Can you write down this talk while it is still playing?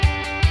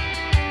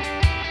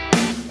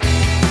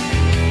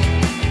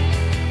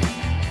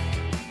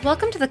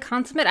Welcome to the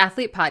Consummate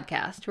Athlete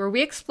Podcast, where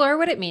we explore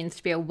what it means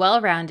to be a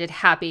well-rounded,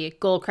 happy,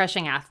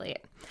 goal-crushing athlete.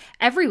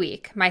 Every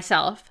week,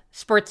 myself,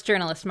 sports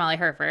journalist Molly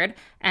Herford,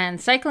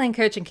 and cycling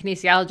coach and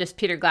kinesiologist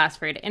Peter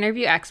Glassford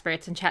interview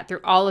experts and chat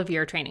through all of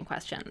your training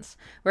questions.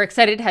 We're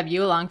excited to have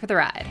you along for the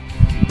ride.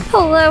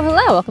 Hello.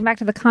 Welcome back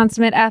to the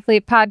Consummate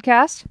Athlete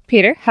Podcast.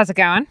 Peter, how's it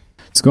going?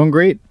 It's going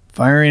great.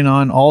 Firing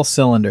on all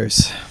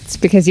cylinders. It's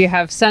because you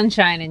have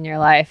sunshine in your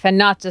life, and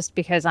not just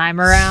because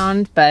I'm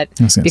around, but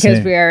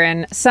because we are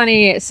in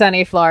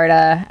sunny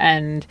Florida,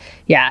 and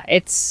yeah,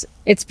 it's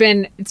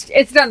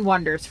done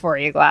wonders for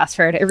you,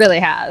 Glassford. It really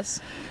has.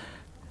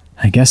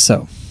 I guess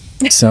so.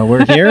 So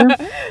we're here,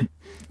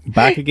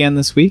 back again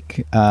this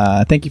week.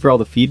 Thank you for all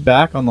the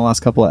feedback on the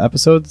last couple of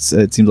episodes.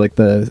 It seems like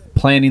the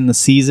planning the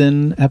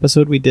season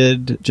episode we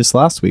did just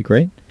last week,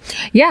 right?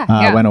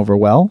 Yeah. Went over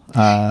well.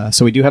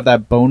 So we do have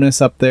that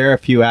bonus up there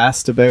if you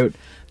asked about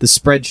the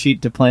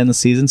spreadsheet to plan the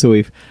season. So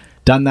we've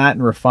done that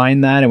and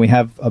refined that, and we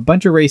have a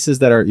bunch of races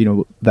that are,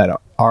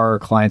 that our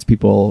clients,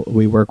 people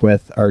we work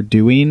with, are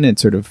doing.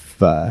 It's sort of,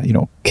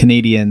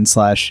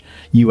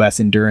 Canadian/US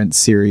endurance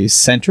series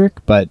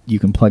centric, but you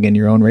can plug in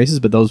your own races,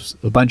 but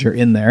a bunch are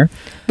in there.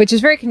 Which is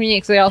very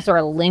convenient because they also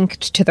are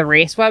linked to the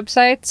race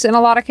websites in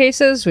a lot of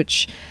cases,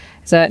 which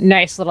is a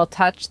nice little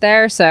touch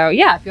there. So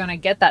yeah, if you want to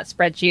get that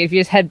spreadsheet, if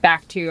you just head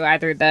back to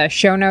either the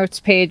show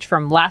notes page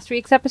from last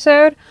week's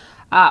episode,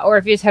 or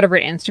if you just head over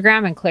to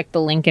Instagram and click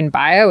the link in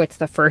bio, it's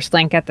the first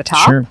link at the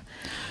top. Sure.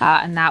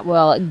 And that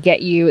will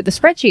get you the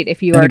spreadsheet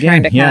if you are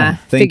trying to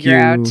figure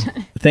out.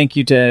 Thank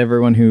you to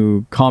everyone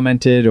who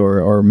commented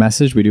or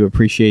messaged. We do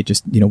appreciate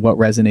just, what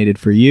resonated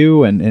for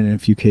you. And in a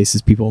few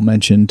cases, people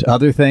mentioned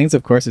other things.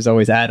 Of course, there's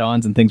always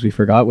add-ons and things we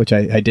forgot, which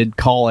I did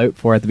call out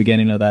for at the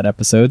beginning of that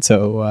episode.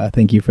 So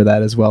thank you for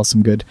that as well.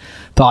 Some good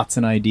thoughts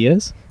and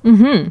ideas.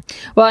 Mm-hmm.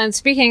 Well, and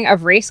speaking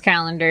of race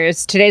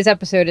calendars, today's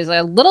episode is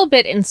a little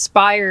bit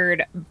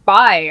inspired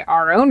by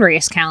our own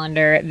race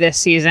calendar this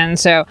season.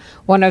 So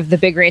one of the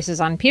big races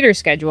on Peter's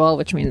schedule,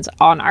 which means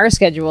on our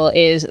schedule,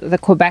 is the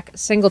Quebec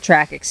Single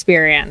Track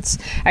Experience.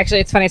 Actually,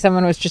 it's funny,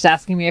 someone was just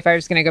asking me if I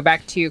was going to go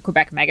back to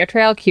Quebec Mega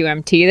Trail,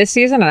 QMT, this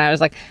season, and I was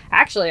like,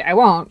 actually, I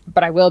won't,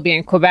 but I will be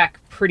in Quebec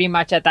pretty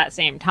much at that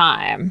same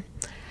time,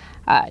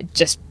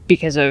 just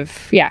because of,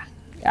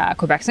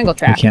 Quebec Single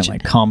Track. We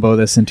can't combo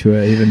this into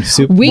a even more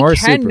super. We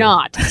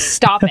cannot.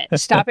 Stop it.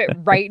 Stop it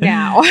right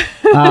now.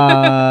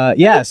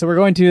 So we're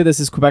going to,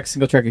 this is Quebec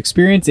Single Track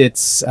Experience.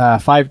 It's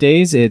 5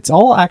 days. It's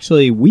all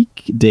actually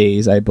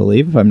weekdays, I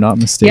believe, if I'm not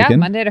mistaken. Yeah,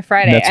 Monday to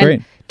Friday. That's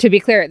right. To be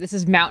clear, this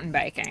is mountain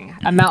biking,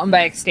 a mountain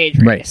bike stage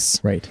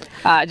race. Right.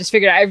 I just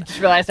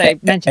realized I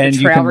mentioned and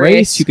the trail you can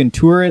race. You can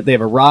tour it. They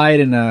have a ride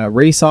and a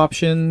race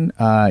option.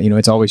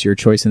 It's always your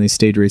choice in these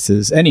stage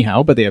races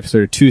anyhow, but they have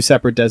sort of two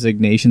separate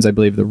designations. I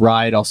believe the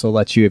ride also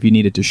lets you, if you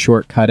needed to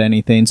shortcut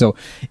anything. So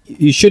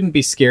you shouldn't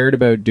be scared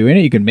about doing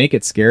it. You can make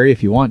it scary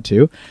if you want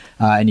to,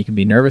 and you can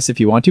be nervous if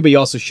you want to, but you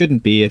also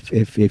shouldn't be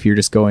if you're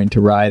just going to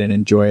ride and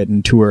enjoy it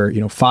and tour,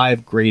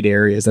 5 great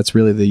areas. That's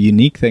really the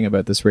unique thing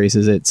about this race,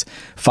 is it's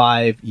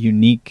 5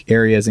 unique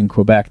areas in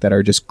Quebec that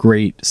are just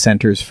great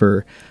centers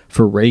for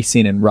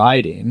racing and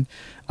riding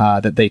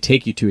that they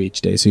take you to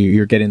each day. So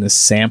you're getting this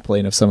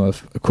sampling of some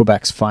of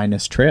Quebec's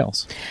finest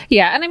trails.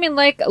 Yeah, and I mean,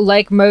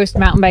 like most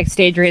mountain bike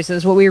stage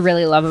races, what we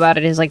really love about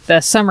it is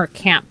the summer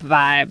camp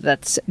vibe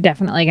that's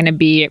definitely going to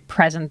be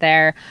present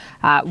there.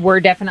 We're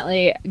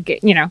definitely,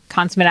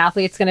 Consummate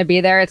Athlete's going to be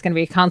there. It's going to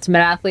be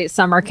Consummate Athlete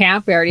Summer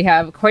Camp. We already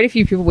have quite a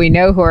few people we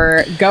know who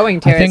are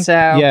going to it.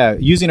 So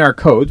using our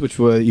codes, which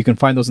you can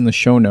find those in the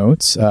show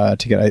notes to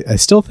get, I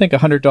still think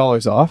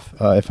 $100 off,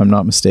 if I'm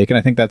not mistaken.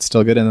 I think that's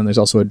still good. And then there's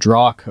also a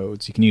draw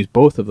code, so you can use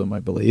both of them, I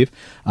believe,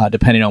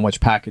 depending on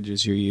which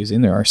packages you're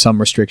using. There are some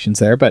restrictions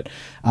there, but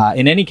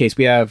in any case,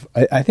 we have,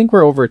 I think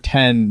we're over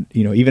 10,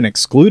 even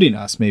excluding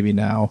us maybe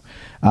now,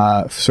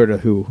 sort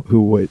of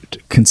who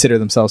would consider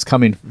themselves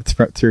coming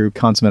through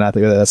Consummate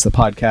Athlete, whether that's the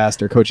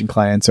podcast or coaching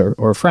clients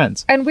or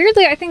friends. And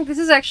weirdly, I think this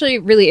is actually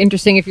really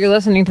interesting if you're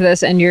listening to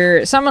this and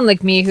you're someone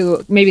like me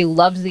who maybe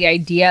loves the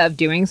idea of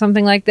doing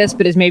something like this,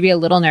 but is maybe a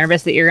little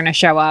nervous that you're going to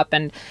show up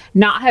and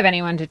not have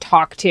anyone to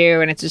talk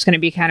to, and it's just going to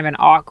be kind of an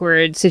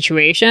awkward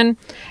situation.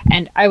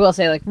 And I will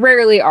say,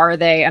 rarely are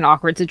they an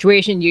awkward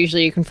situation.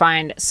 Usually you can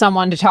find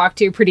someone to talk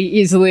to pretty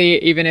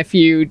easily, even if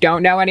you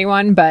don't know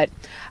anyone, but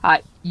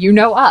you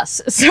know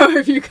us. So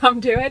if you come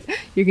to it,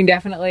 you can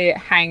definitely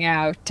hang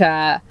out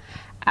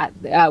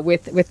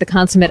with the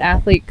Consummate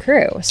Athlete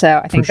crew. So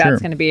I think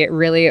that's going to be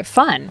really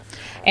fun.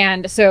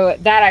 And so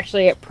that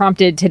actually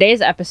prompted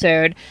today's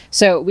episode.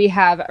 So we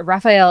have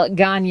Raphaël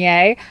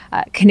Gagné,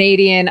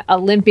 Canadian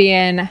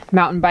Olympian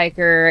mountain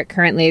biker,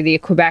 currently the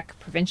Quebec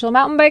provincial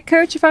mountain bike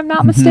coach, if I'm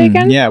not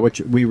mistaken. Yeah,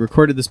 which we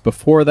recorded this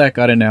before that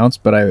got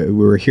announced, but we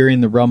were hearing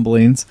the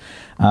rumblings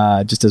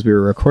just as we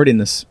were recording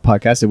this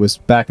podcast. It was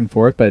back and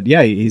forth, but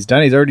yeah, he's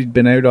done. He's already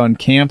been out on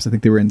camps. I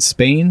think they were in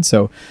Spain,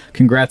 so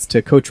congrats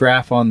to Coach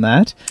Raph on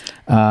that.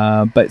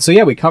 But so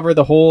yeah, we cover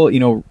the whole,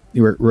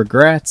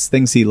 regrets,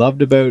 things he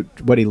loved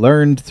about what he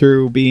learned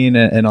through being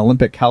an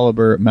Olympic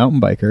caliber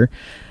mountain biker,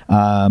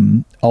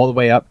 all the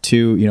way up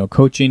to,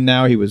 coaching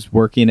now. He was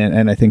working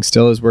and I think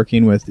still is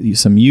working with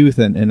some youth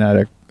and at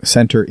a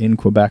center in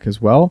Quebec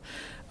as well.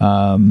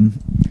 We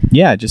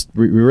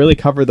really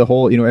cover the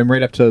whole, and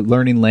right up to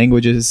learning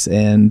languages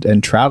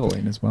and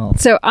traveling as well.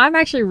 So I'm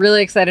actually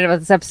really excited about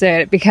this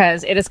episode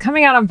because it is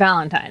coming out on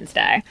Valentine's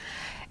Day.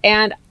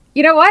 And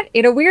you know what?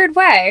 In a weird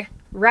way,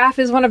 Raph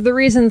is one of the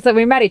reasons that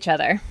we met each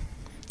other.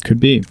 Could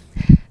be.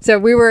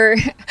 So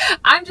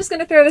I'm just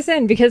going to throw this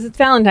in because it's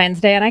Valentine's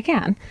Day and I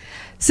can.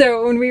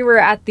 So when we were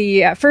at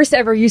the first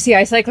ever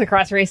UCI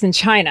cyclocross race in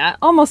China,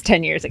 almost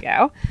 10 years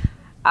ago,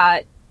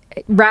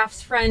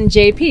 Raph's friend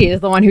JP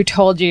is the one who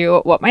told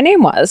you what my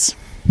name was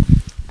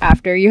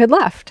after you had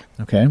left.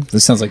 Okay.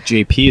 This sounds like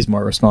JP is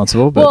more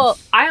responsible. But... Well,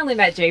 I only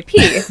met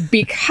JP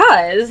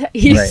because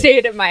he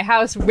stayed at my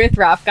house with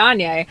Raph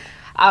Gagné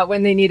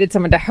when they needed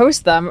someone to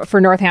host them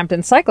for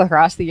Northampton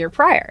Cyclocross the year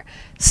prior.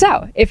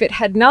 So if it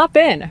had not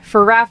been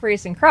for Raph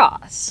Racing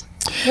Cross,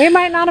 we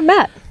might not have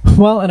met.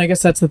 Well, and I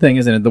guess that's the thing,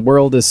 isn't it? The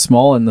world is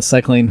small, and the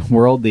cycling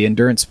world, the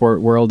endurance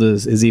sport world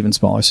is even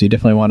smaller. So you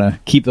definitely want to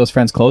keep those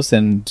friends close.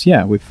 And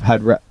yeah, we've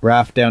had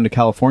Raph down to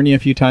California a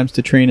few times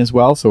to train as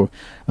well. So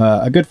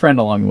a good friend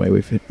along the way.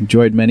 We've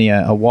enjoyed many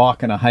a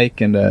walk and a hike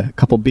and a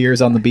couple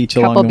beers on the beach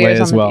along the way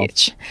as well.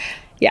 Beach.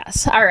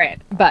 Yes. All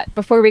right. But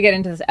before we get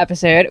into this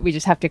episode, we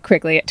just have to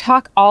quickly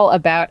talk all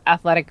about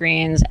Athletic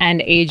Greens and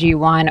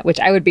AG1, which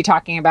I would be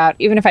talking about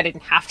even if I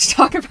didn't have to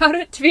talk about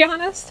it, to be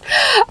honest.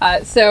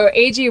 So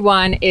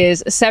AG1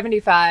 is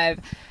 75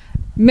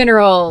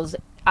 minerals,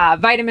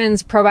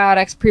 vitamins,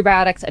 probiotics,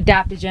 prebiotics,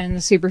 adaptogens,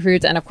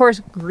 superfoods, and of course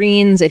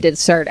greens. It did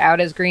start out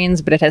as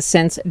greens, but it has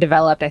since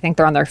developed. I think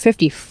they're on their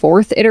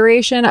 54th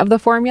iteration of the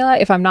formula,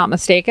 if I'm not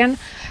mistaken.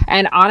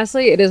 And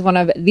honestly, it is one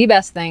of the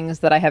best things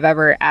that I have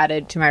ever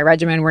added to my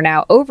regimen. We're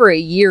now over a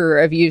year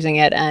of using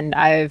it, and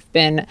I've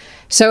been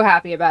so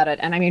happy about it.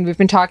 And I mean, we've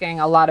been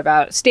talking a lot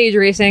about stage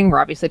racing. We're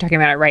obviously talking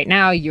about it right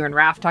now. You and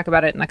Raph talk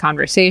about it in the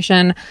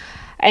conversation.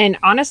 And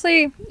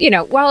honestly,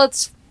 while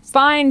it's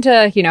fine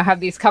to, have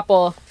these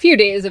few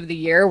days of the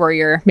year where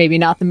you're maybe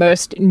not the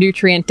most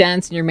nutrient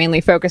dense and you're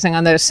mainly focusing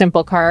on those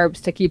simple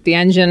carbs to keep the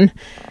engine,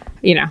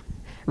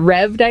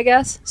 revved, I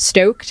guess,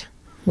 stoked,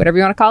 whatever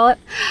you want to call it.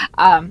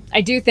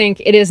 I do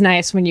think it is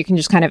nice when you can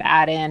just kind of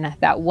add in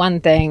that one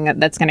thing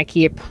that's going to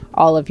keep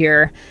all of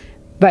your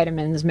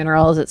vitamins,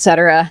 minerals,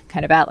 etc.,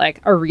 kind of at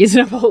like a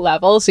reasonable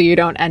level, so you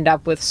don't end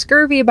up with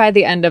scurvy by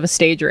the end of a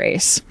stage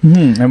race.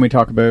 Mm-hmm. And we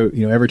talk about,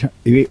 every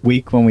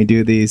week when we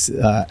do these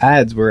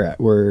ads,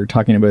 we're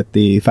talking about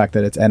the fact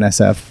that it's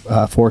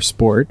NSF for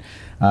sport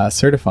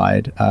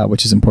certified,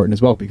 which is important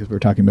as well because we're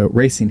talking about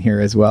racing here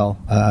as well.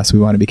 So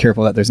we want to be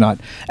careful that there's not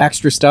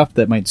extra stuff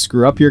that might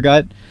screw up your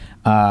gut,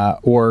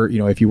 or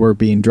if you were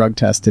being drug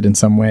tested in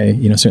some way,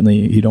 certainly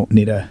you don't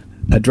need a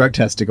drug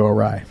test to go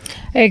awry.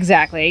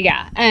 Exactly,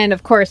 yeah. And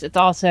of course, it's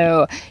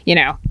also,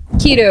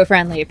 keto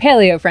friendly,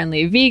 paleo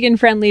friendly, vegan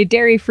friendly,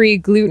 dairy free,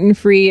 gluten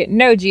free,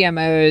 no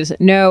GMOs,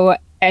 no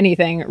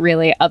anything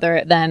really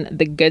other than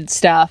the good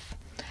stuff.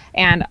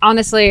 And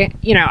honestly,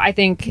 I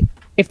think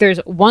if there's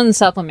one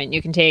supplement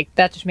you can take,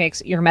 that just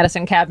makes your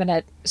medicine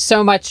cabinet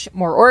so much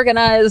more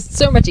organized,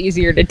 so much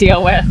easier to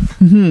deal with.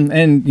 Mm-hmm.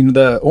 And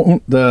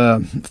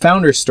the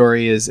founder's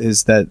story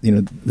is that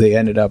they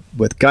ended up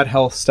with gut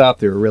health stuff.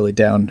 They were really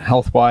down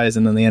health wise,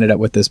 and then they ended up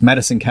with this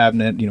medicine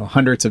cabinet,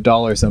 hundreds of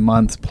dollars a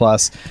month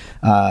plus.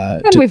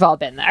 And we've all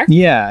been there.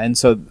 Yeah, and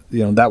so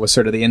that was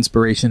sort of the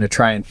inspiration to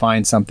try and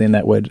find something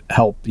that would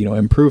help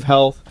improve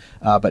health,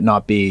 but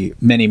not be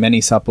many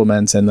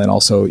supplements, and then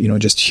also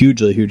just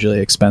hugely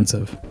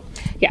expensive.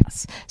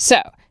 Yes. So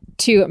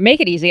to make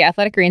it easy,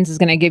 Athletic Greens is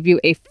going to give you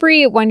a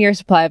free 1-year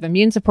supply of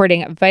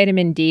immune-supporting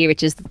vitamin D,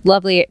 which is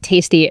lovely,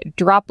 tasty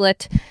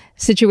droplet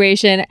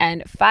situation,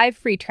 and 5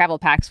 free travel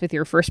packs with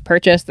your first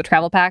purchase. The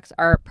travel packs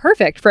are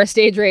perfect for a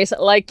stage race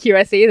like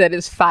QSE that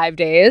is 5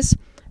 days.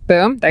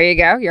 Boom. There you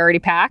go. You're already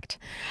packed.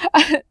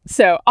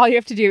 So all you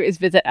have to do is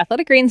visit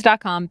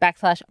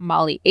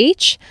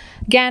athleticgreens.com/MollyH.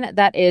 Again,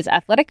 that is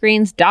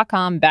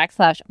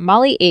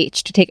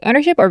athleticgreens.com/MollyH to take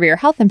ownership over your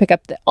health and pick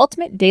up the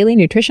ultimate daily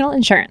nutritional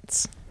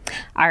insurance.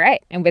 All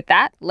right. And with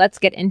that, let's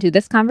get into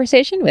this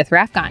conversation with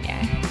Raph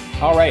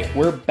Gagné. All right.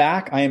 We're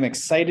back. I am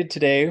excited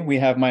today. We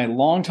have my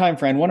longtime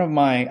friend, one of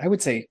my, I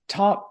would say,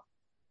 top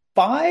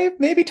 5,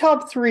 maybe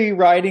top 3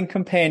 riding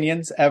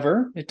companions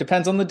ever. It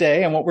depends on the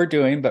day and what we're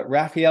doing. But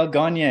Raphaël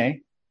Gagné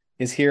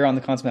is here on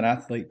the Consummate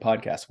Athlete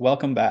podcast.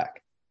 Welcome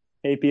back.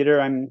 Hey, Peter.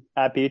 I'm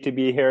happy to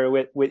be here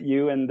with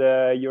you and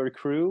your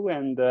crew.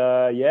 And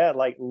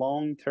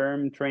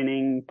long-term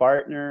training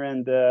partner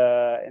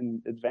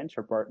and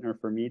adventure partner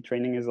for me.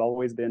 Training has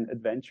always been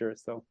adventure.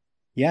 So.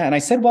 Yeah, and I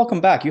said welcome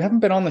back. You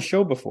haven't been on the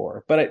show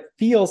before, but it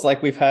feels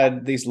like we've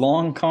had these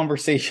long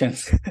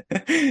conversations.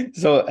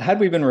 So had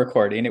we been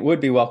recording, it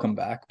would be welcome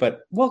back,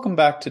 but welcome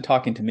back to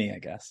talking to me, I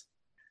guess.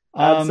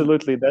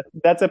 Absolutely.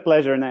 That's a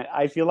pleasure. And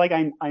I feel like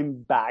I'm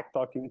back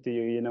talking to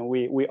you. You know,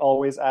 we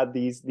always add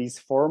these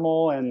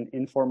formal and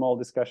informal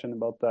discussion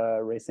about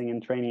racing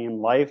and training in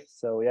life.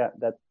 So yeah,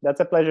 that's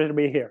a pleasure to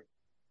be here.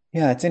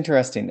 Yeah, it's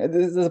interesting.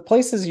 The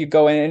places you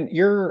go in,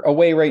 you're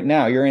away right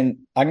now. You're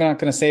in, I'm not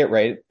going to say it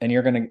right, and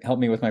you're going to help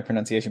me with my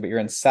pronunciation, but you're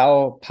in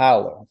Sao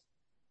Paulo.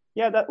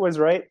 Yeah, that was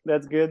right.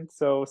 That's good.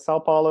 So Sao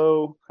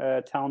Paulo,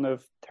 a town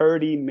of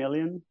 30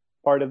 million,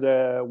 part of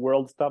the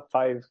world's top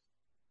five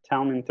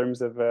town in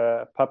terms of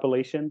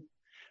population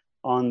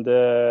on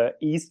the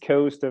east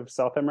coast of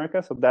South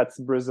America. So that's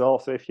Brazil.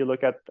 So if you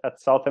look at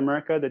South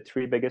America, the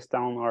three biggest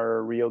towns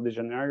are Rio de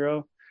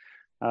Janeiro,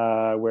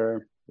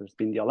 where there's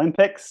been the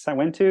Olympics I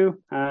went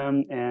to,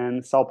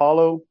 and Sao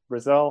Paulo,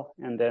 Brazil,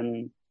 and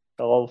then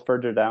a little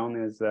further down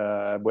is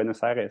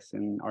Buenos Aires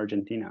in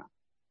Argentina.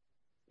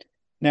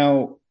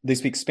 Now, they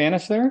speak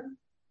Spanish there?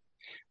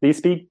 They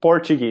speak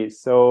Portuguese.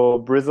 So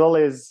Brazil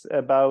is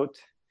about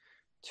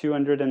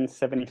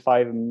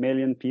 275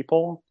 million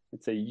people.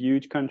 It's a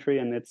huge country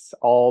and it's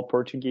all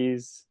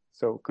Portuguese,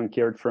 so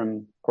conquered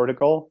from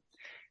Portugal.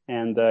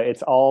 And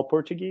it's all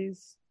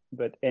Portuguese,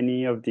 but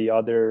any of the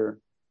other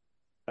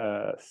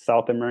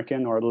South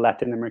American or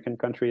Latin American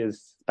country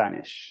is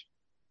Spanish.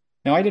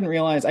 Now, I didn't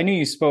realize, I knew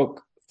you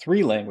spoke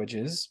three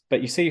languages,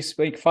 but you say you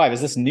speak five.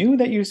 Is this new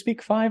that you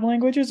speak five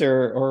languages,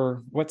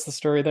 or what's the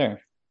story there?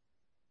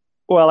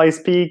 Well, I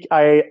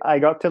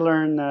got to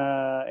learn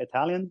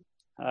Italian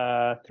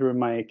through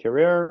my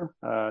career,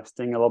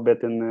 staying a little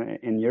bit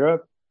in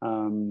Europe.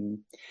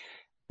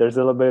 There's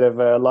a little bit of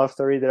a love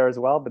story there as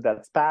well, but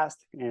that's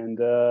past. And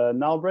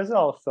now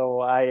Brazil.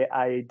 So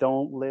I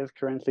don't live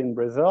currently in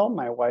Brazil.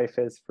 My wife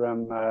is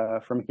from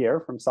here,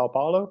 from Sao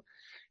Paulo.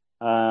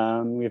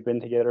 We've been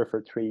together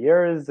for 3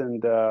 years,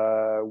 and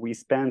we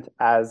spent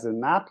as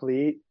an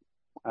athlete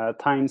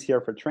times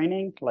here for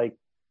training, like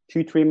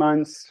 2-3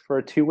 months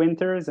for 2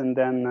 winters, and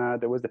then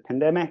there was the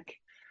pandemic.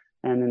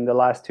 And in the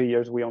last 2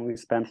 years, we only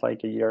spent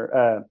like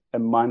a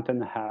month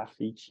and a half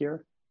each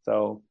year.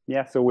 So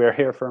yeah, so we're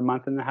here for a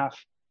month and a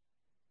half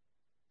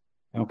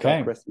until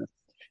Okay. Christmas.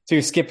 So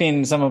you're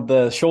skipping some of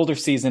the shoulder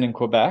season in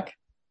Quebec.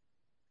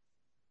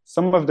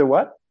 Some of the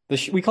what?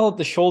 We call it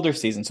the shoulder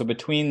season. So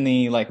between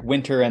the like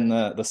winter and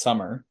the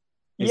summer.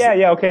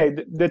 Yeah, okay.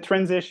 The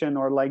transition,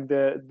 or like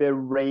the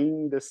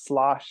rain, the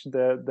slush,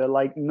 the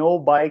like no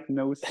bike,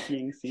 no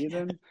skiing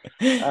season.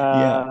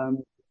 Yeah.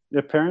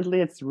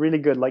 Apparently it's really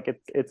good. Like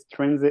it's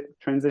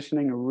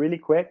transitioning really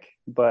quick,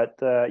 but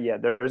yeah,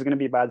 there's going to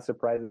be bad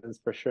surprises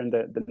for sure in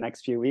the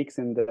next few weeks.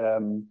 And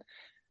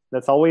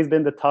that's always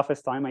been the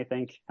toughest time, I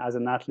think, as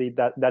an athlete,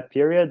 that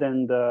period.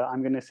 And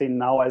I'm going to say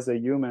now as a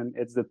human,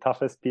 it's the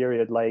toughest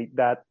period, like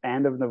that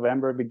end of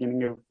November,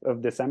 beginning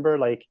of December.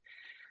 Like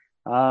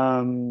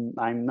I'm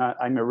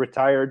a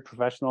retired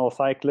professional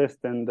cyclist,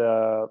 and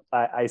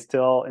I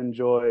still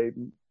enjoy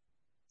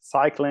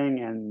cycling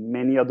and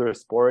many other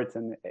sports,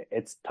 and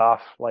it's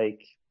tough.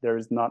 Like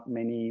there's not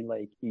many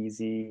like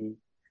easy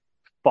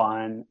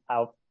fun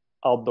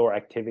outdoor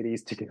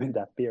activities to do in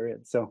that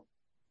period. So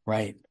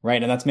Right.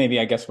 And that's maybe,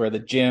 I guess, where the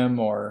gym,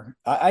 or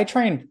I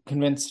try and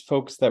convince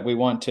folks that we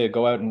want to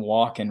go out and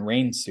walk in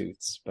rain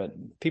suits, but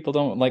people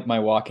don't like my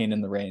walking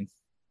in the rain.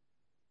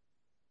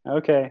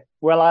 okay,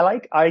 well, I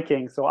like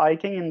hiking. So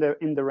hiking in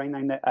the rain,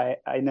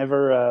 I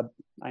never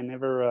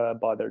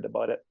bothered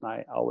about it.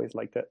 I always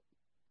liked it.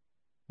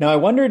 Now, I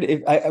wondered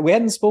if we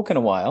hadn't spoken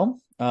a while.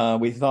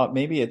 We thought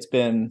maybe it's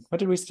been, what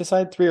did we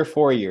decide? 3 or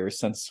 4 years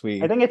since I we.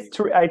 think it's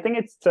three. I think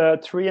it's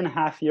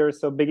 3.5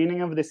 years. So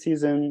beginning of the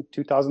season,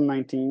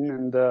 2019,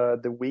 and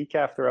the week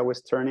after I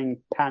was turning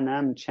Pan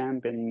Am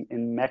champ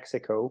in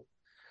Mexico.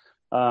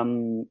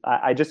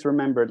 I just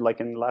remembered,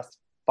 like in the last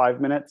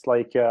 5 minutes,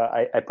 like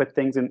I put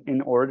things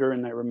in order,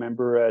 and I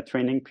remember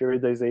training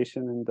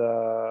periodization,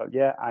 and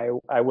yeah,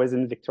 I was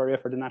in Victoria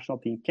for the national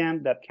team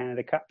camp, that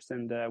Canada Cups,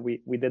 and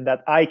we did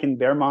that hike in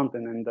Bear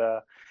Mountain,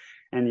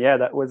 and yeah,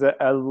 that was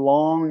a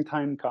long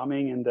time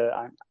coming, and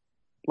I'm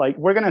like,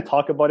 we're gonna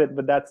talk about it,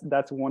 but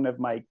that's one of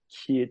my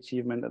key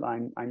achievement that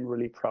I'm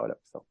really proud of.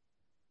 So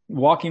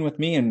Walking with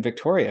me in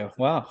Victoria.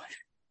 Wow.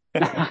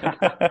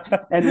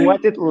 and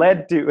what it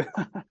led to.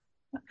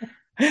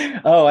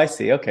 Oh, I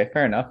see. Okay,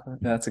 fair enough.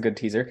 That's a good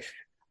teaser.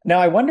 Now,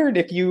 I wondered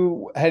if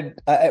you had,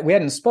 we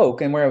hadn't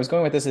spoke, and where I was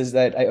going with this is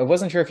that I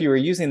wasn't sure if you were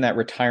using that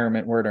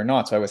retirement word or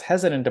not, so I was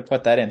hesitant to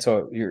put that in.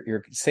 So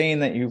you're saying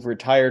that you've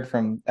retired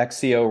from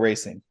XCO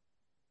racing.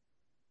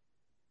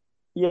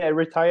 Yeah,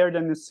 retired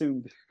and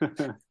assumed.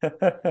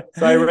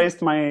 So I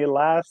raced my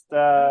last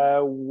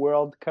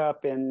World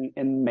Cup in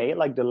May,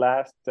 like the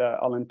last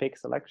Olympic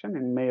selection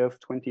in May of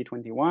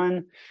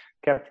 2021.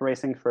 Kept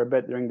racing for a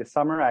bit during the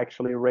summer. I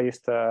actually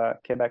raced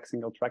Quebec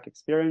single track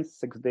experience,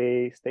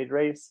 6-day stage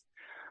race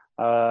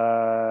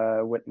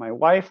with my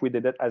wife. We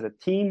did it as a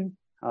team.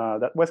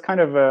 That was kind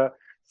of a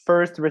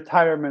first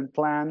retirement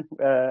plan,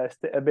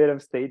 a bit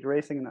of stage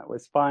racing, and that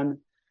was fun.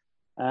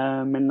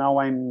 And now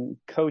I'm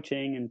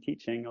coaching and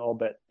teaching a little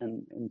bit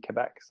in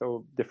Quebec,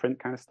 so different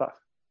kind of stuff.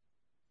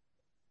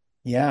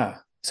 Yeah.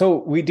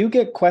 So we do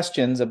get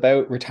questions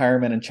about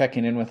retirement and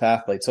checking in with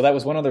athletes. So that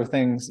was one of the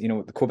things,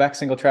 the Quebec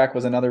single track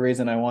was another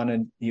reason I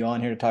wanted you on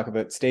here to talk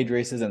about stage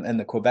races and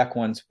the Quebec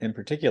ones in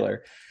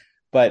particular.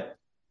 But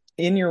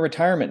in your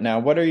retirement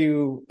now,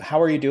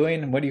 how are you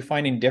doing? What are you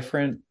finding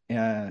different?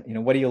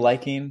 What are you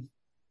liking?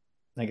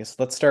 I guess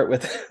let's start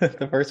with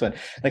the first one.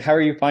 Like, how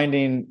are you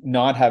finding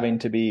not having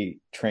to be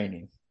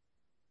training?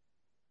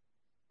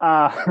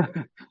 Uh,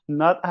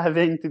 not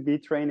having to be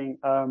training.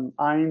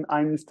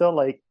 I'm still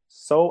like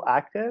so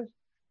active.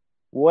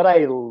 What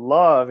I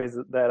love is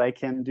that I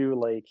can do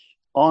like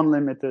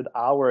unlimited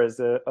hours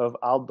of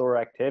outdoor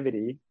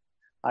activity.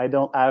 I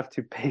don't have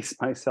to pace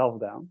myself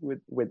down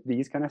with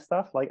these kind of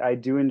stuff. Like I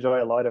do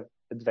enjoy a lot of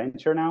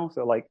adventure now.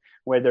 So like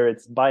whether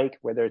it's bike,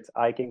 whether it's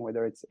hiking,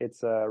 whether it's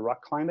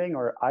rock climbing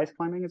or ice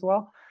climbing as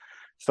well.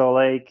 So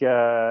like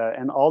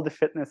and all the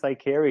fitness I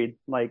carried,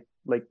 like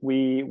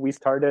we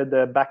started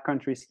the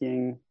backcountry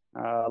skiing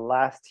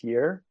last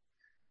year,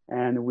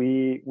 and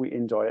we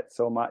enjoy it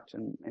so much.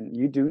 And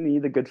you do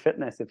need a good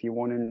fitness if you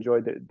want to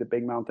enjoy the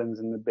big mountains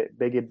and the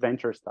big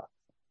adventure stuff.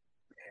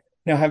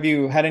 Now, have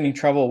you had any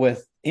trouble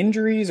with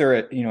injuries or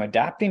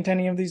adapting to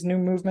any of these new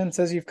movements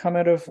as you've come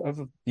out of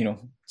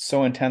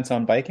so intense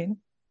on biking?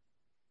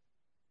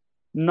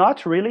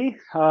 Not really.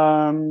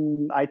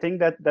 I think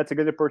that that's a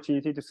good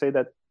opportunity to say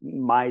that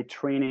my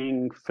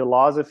training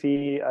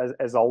philosophy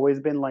has always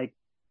been like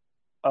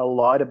a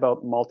lot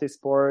about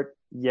multi-sport.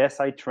 Yes,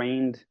 I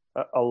trained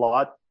a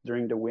lot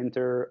during the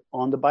winter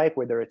on the bike,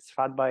 whether it's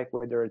fat bike,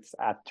 whether it's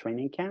at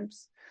training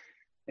camps.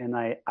 And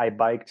I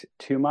biked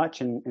too much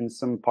in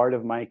some part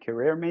of my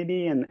career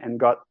maybe and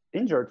got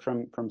injured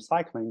from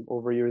cycling,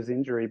 overuse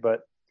injury.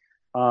 But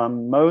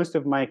most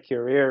of my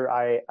career,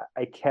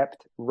 I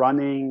kept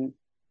running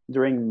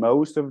during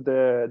most of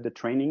the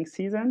training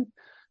season,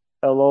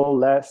 a little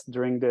less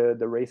during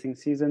the racing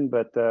season.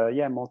 But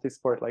yeah,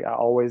 multi-sport, like I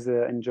always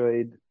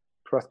enjoyed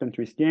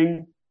cross-country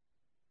skiing,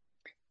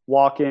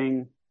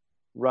 walking,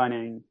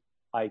 running,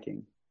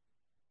 hiking.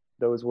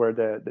 Those were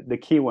the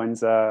key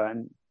ones.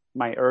 And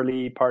my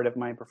early part of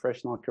my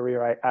professional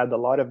career, I had a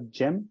lot of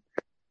gym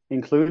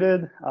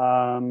included.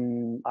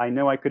 I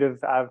know I could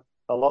have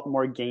a lot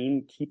more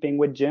gain keeping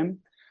with gym,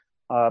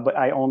 but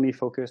I only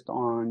focused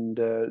on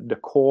the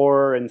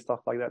core and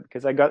stuff like that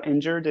because I got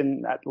injured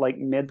in at like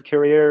mid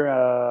career,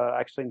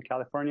 actually in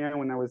California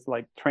when I was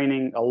like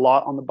training a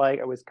lot on the bike.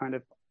 I was kind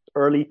of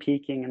early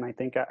peaking, and I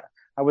think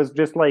I was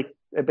just like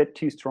a bit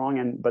too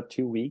strong but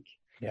too weak.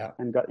 Yeah.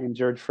 And got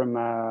injured from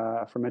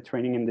a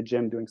training in the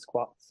gym doing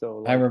squats.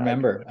 So I like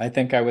remember. I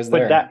think I was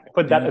put there. that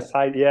Yeah.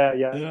 aside. Yeah,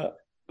 yeah, Yeah.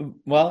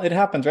 Well, it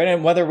happens, right?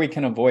 And whether we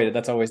can avoid it,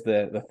 that's always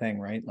the thing,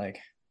 right? Like,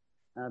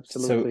 so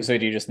absolutely.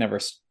 do you just never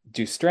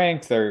do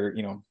strength, or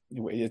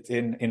it's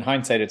in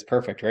hindsight, it's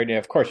perfect, right? Yeah,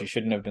 of course, you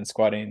shouldn't have been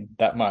squatting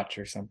that much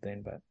or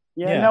something, but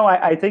Yeah, yeah, no,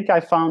 I think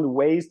I found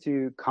ways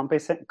to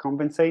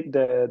compensate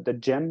the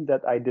gym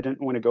that I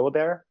didn't want to go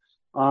there.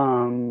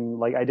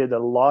 Like I did a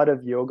lot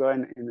of yoga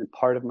in a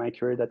part of my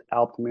career that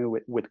helped me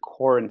with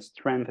core and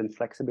strength and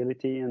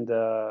flexibility. And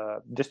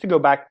just to go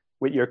back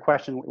with your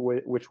question,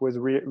 which was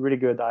really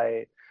good,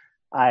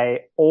 I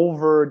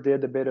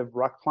overdid a bit of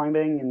rock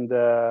climbing in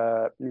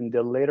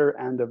the later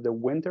end of the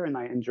winter, and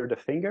I injured a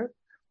finger,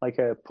 like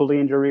a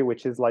pulley injury,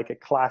 which is like a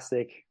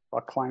classic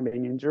rock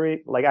climbing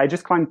injury. Like I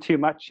just climbed too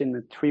much in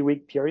a 3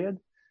 week period,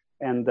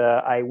 and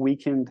I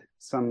weakened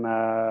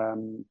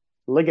some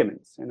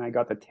ligaments, and I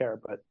got a tear.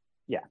 But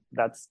yeah,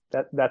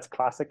 that's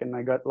classic, and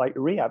I got like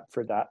rehab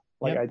for that.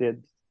 Like yep. I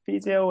did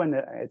physio, and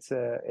it's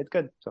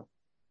good. So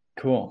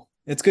Cool.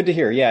 It's good to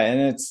hear. Yeah. And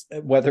it's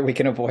whether we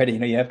can avoid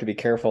it, you have to be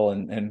careful,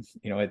 and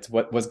it's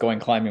what was going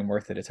climbing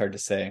worth it. It's hard to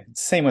say.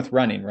 It's the same with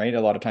running, right?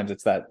 A lot of times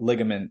it's that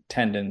ligament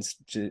tendons,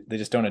 they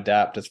just don't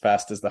adapt as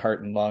fast as the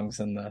heart and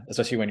lungs,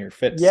 especially when you're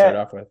fit to start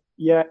yeah, off with.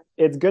 yeah,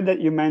 it's good that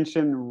you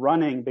mentioned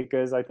running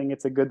because I think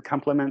it's a good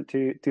complement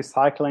to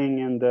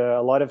cycling, and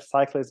a lot of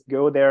cyclists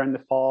go there in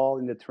the fall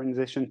in the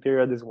transition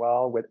period as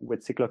well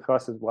with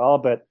cyclocross as well.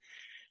 But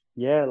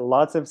yeah,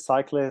 lots of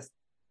cyclists,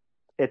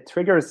 it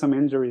triggers some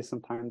injuries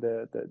sometimes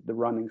the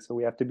running, so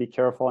we have to be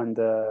careful and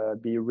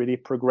be really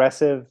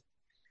progressive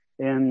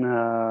in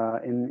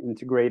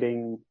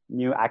integrating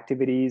new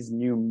activities,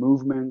 new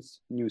movements,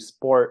 new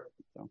sport.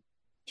 So.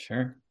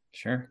 Sure.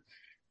 Sure.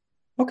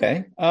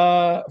 Okay.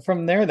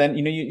 From there, then,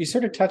 you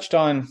sort of touched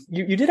on,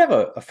 you did have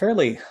a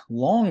fairly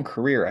long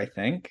career, I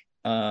think.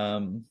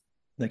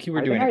 Like you were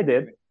I think doing I it.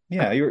 did.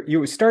 Yeah,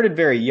 you started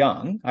very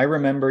young. I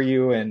remember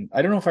you, and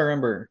I don't know if I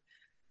remember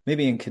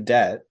maybe in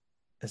cadet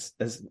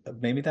as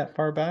maybe that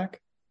far back.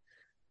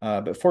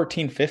 But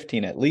 14,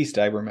 15 at least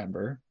I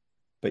remember.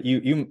 But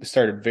you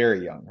started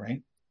very young,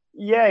 right?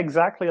 Yeah,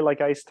 exactly.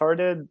 Like I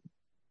started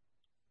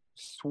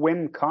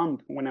swim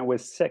comp when I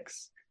was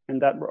 6,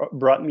 and that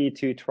brought me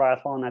to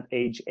triathlon at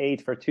age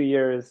 8 for 2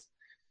 years.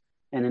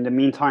 And in the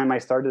meantime, I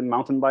started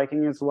mountain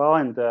biking as well.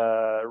 And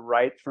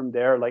right from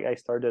there, like I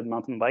started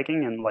mountain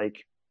biking, and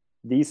like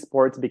these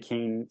sports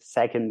became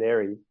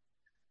secondary.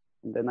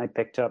 And then I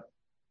picked up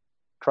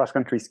cross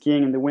country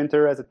skiing in the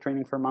winter as a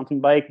training for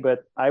mountain bike.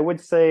 But I would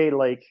say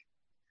like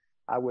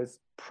I was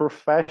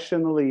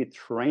professionally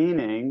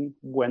training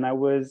when I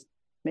was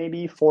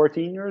maybe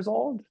 14 years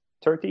old,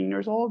 13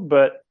 years old,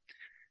 but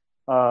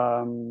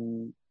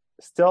um,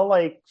 still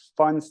like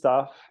fun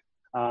stuff.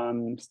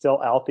 Still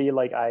healthy.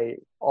 Like I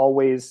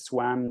always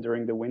swam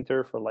during the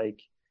winter for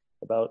like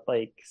about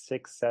like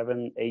 6,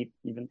 7, 8,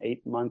 even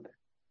 8 months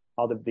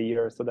out of the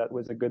year. So that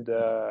was a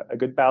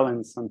good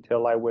balance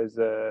until I was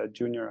a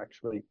junior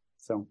actually.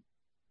 So,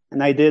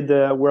 and I did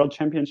the world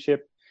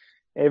championship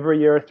every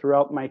year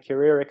throughout my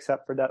career,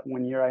 except for that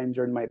one year I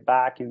injured my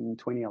back in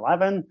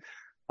 2011.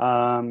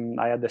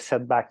 I had the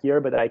setback year,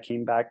 but I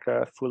came back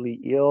fully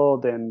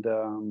healed and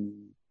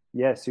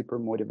yeah, super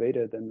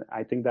motivated. And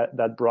I think that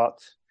that brought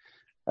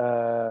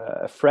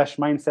a fresh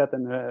mindset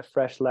and a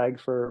fresh leg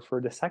for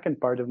the second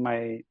part of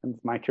my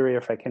career,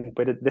 if I can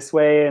put it this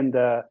way. And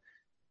a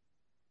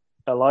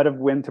lot of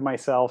win to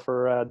myself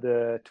for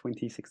the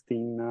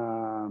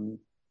 2016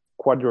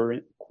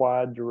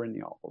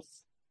 quadrennials.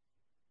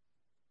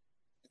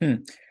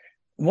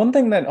 One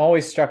thing that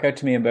always struck out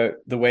to me about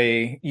the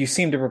way you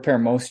seem to prepare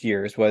most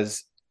years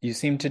was you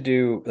seem to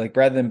do, like,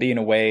 rather than being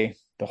away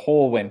the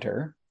whole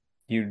winter,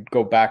 you'd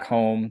go back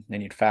home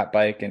and you'd fat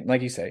bike. And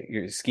like you say,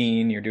 you're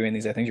skiing, you're doing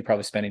these, I think you're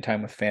probably spending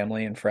time with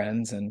family and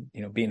friends and,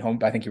 being home.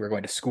 I think you were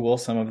going to school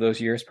some of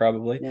those years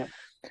probably. Yeah.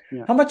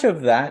 Yeah. How much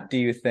of that do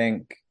you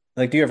think,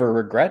 like, do you ever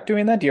regret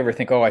doing that? Do you ever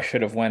think, oh, I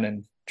should have went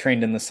and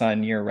trained in the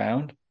sun year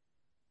round?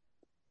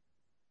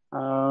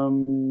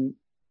 Um,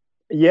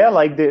 Yeah,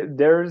 like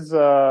there's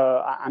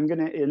I'm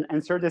gonna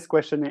answer this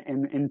question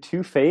in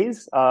two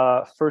phase.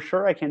 For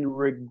sure, I can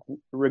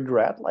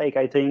regret. Like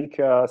I think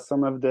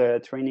some of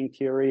the training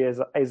theory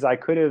is I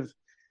could have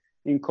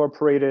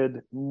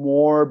incorporated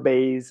more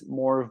base,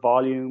 more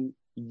volume,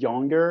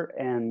 younger,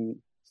 and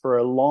for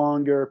a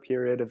longer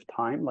period of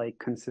time, like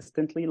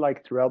consistently,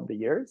 like throughout the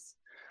years.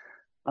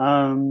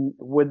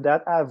 Would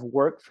that have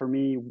worked for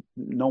me?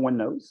 No one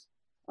knows.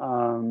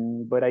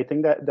 But I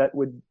think that that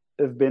would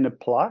have been a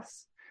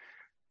plus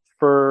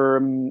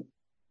for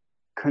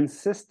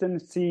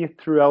consistency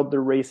throughout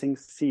the racing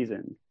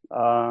season.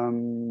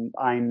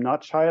 I'm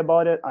not shy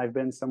about it. I've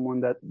been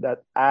someone that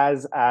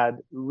has had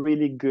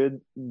really good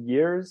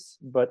years,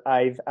 but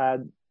I've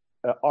had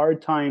a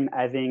hard time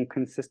having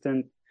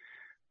consistent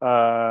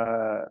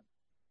uh,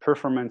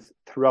 performance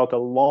throughout a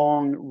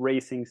long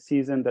racing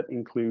season that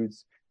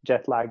includes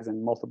jet lags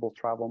and multiple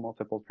travel,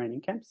 multiple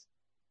training camps.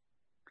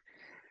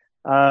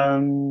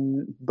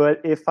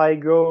 But if I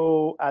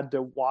go at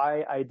the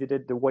why I did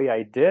it the way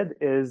I did,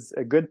 is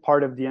a good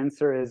part of the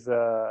answer is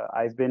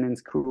I've been in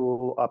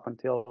school up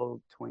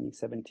until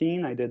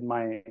 2017. I did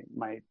my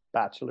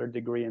bachelor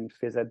degree in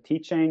phys ed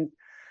teaching,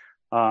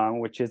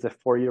 which is a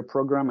 4-year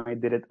program. I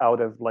did it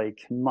out of like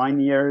 9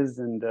 years,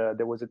 and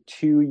there was a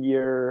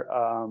 2-year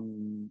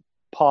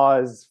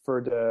pause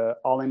for the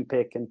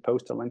Olympic and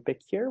post-Olympic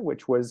year,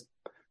 which was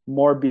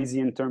more busy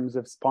in terms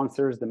of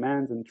sponsors,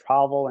 demands, and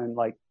travel, and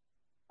like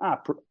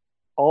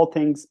all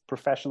things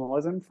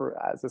professionalism for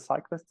as a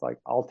cyclist, like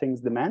all things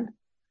demand.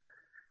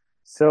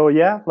 So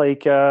yeah,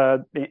 like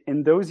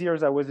in those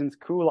years I was in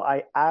school,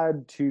 I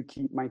had to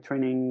keep my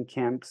training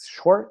camps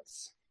short,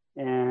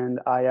 and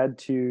I had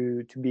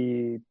to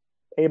be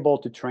able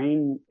to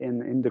train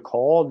in the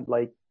cold.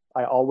 Like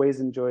I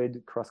always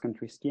enjoyed cross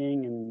country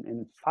skiing,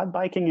 and fat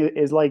biking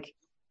is like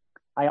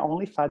I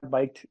only fat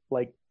biked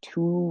like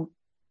two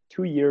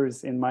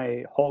years in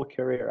my whole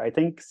career. I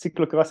think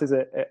cyclocross is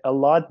a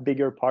lot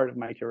bigger part of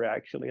my career,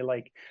 actually.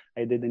 Like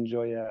I did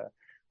enjoy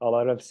a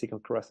lot of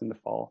cyclocross in the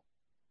fall.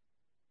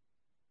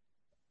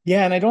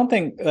 Yeah, and I don't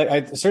think, like,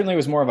 I certainly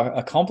was more of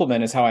a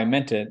compliment is how I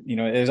meant it.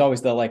 It was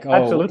always the like, oh,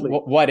 Absolutely.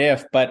 what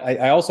if? But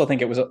I also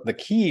think it was the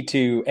key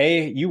to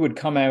you would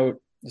come out.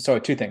 So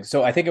two things.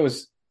 So I think it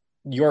was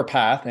your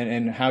path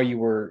and how you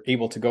were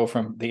able to go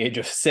from the age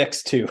of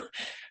 6 to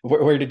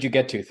where did you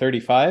get to?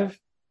 35?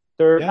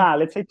 Yeah.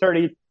 Let's say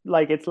 30,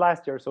 like it's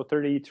last year, so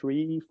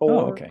 33, Oh,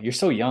 4. okay. You're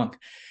so young.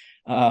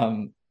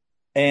 Um,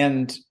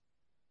 and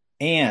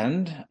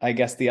I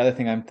guess the other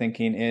thing I'm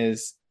thinking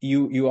is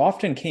you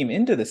often came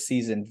into the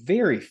season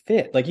very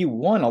fit. Like you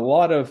won a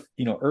lot of,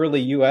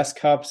 early US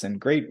Cups and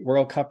great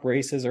World Cup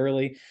races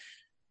early.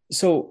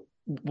 So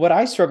what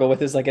I struggle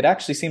with is like it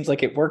actually seems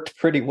like it worked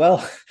pretty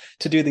well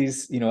to do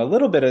these, a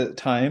little bit of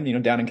time,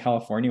 down in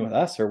California with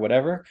us or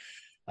whatever.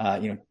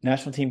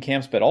 National team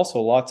camps, but also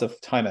lots of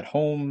time at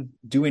home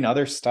doing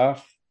other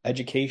stuff,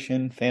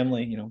 education,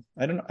 family,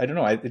 I don't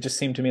know. It just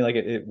seemed to me like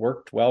it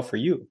worked well for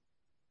you.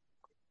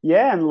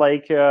 Yeah, and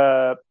like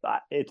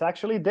it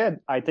actually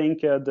did. I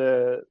think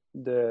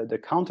the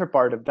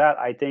counterpart of that,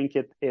 I think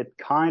it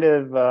kind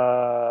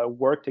of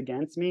worked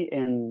against me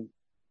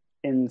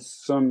in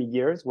some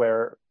years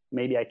where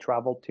maybe I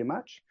traveled too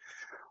much,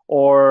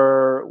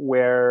 or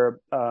where,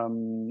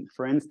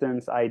 for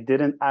instance, I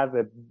didn't have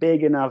a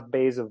big enough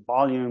base of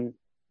volume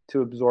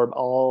to absorb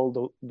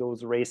all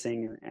those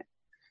racing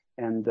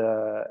and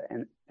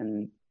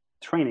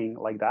training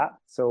like that.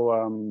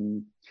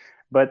 So,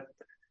 but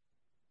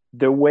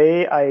the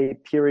way I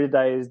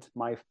periodized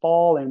my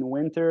fall and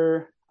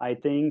winter, I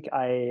think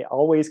I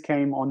always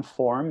came on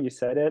form. You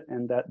said it,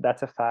 and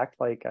that's a fact.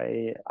 Like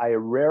I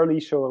rarely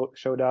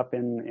showed up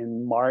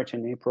in March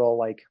and April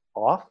like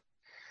off,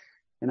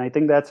 and I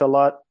think that's a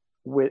lot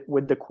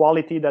with the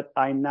quality that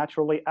I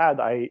naturally add.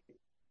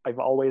 I've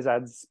always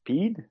had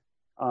speed,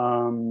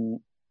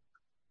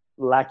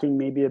 lacking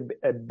maybe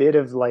a bit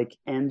of like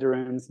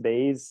endurance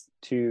days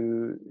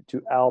to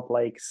help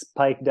like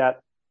spike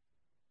that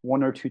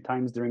one or two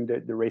times during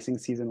the racing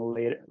season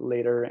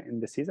later in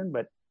the season,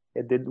 but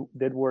it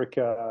did work.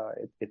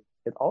 It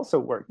also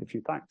worked a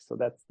few times, so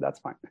that's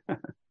fine.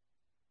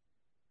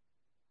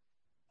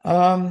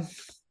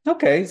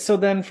 Okay, so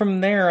then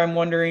from there, I'm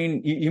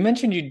wondering, you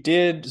mentioned you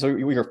did, so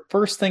your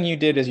first thing you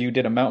did is you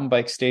did a mountain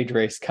bike stage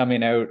race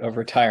coming out of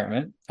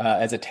retirement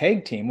as a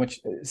tag team, which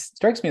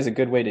strikes me as a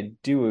good way to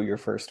do your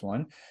first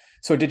one.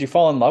 So did you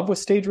fall in love with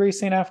stage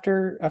racing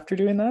after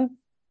doing that?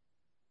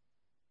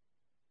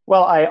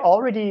 Well, I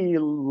already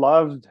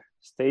loved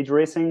stage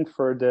racing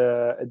for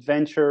the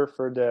adventure,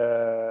 for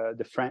the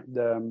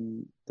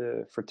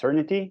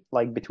fraternity,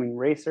 like between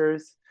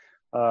racers.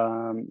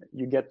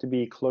 You get to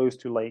be close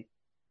to like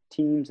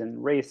teams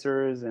and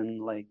racers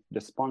and like the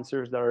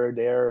sponsors that are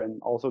there,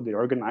 and also the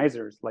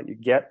organizers. Like you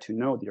get to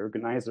know the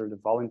organizer, the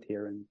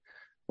volunteer, and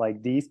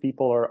like these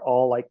people are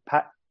all like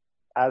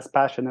as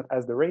passionate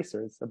as the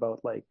racers about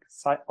like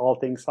all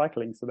things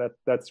cycling. So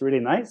that's really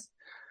nice.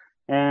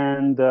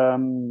 And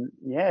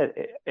yeah,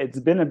 it's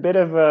been a bit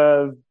of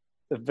a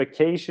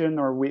vacation,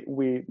 or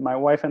my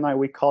wife and I,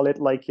 we call it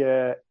like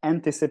a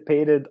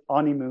anticipated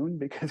honeymoon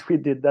because we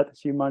did that a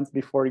few months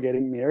before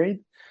getting married.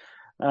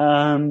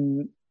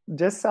 Um,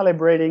 just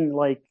celebrating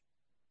like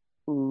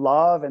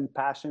love and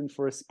passion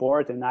for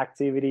sport and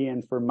activity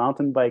and for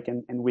mountain bike,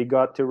 and we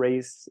got to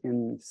race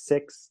in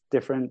 6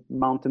 different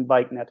mountain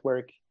bike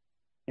network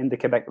in the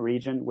Quebec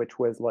region, which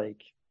was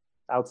like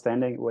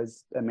outstanding. It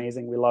was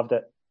amazing. We loved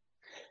it.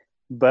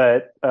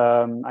 But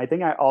I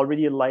think I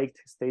already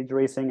liked stage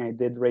racing. I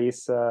did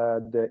race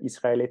the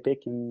Israel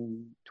Epic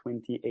in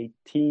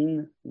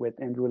 2018 with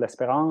Andrew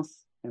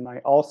L'Espérance, and I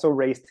also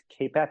raced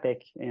Cape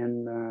Epic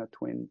in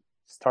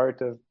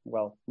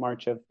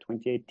March of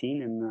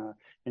 2018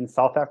 in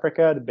South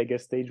Africa, the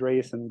biggest stage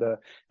race in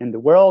the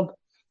world.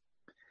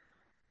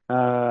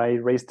 I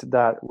raced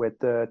that with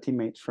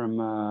teammates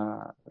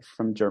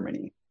from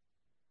Germany.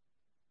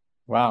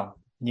 Wow.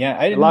 Yeah,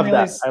 I didn't love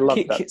realize. that. I love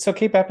that. So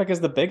Cape Epic is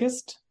the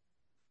biggest?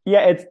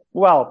 Yeah, it's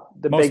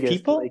the Most biggest.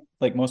 people?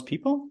 Like most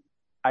people?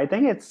 I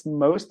think it's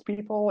most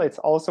people. It's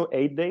also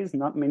 8 days.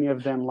 Not many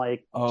of them like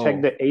check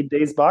Oh, the 8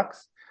 days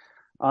box.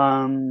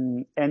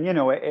 And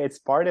it's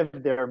part of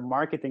their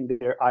marketing,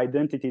 their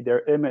identity,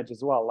 their image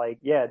as well. Like,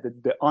 yeah,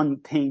 the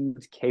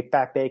untamed Cape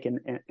Epic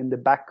in the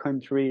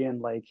backcountry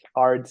and like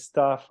hard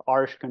stuff,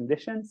 harsh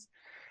conditions.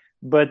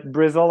 But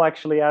Brazil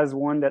actually has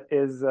one that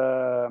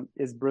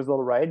is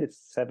Brazil Ride. It's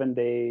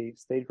 7-day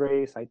stage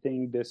race. I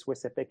think the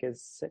Swiss Epic is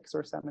 6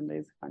 or 7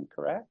 days, if I'm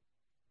correct.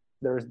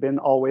 There's been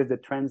always the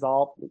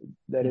Transalp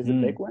that is a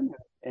big one.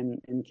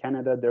 In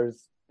Canada,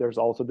 there's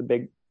also the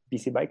big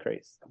BC bike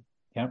race.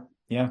 yeah,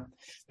 yeah.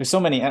 There's so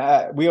many.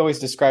 We always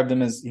describe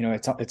them as,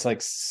 it's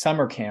like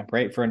summer camp,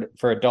 right?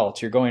 For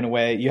adults, you're going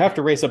away. You have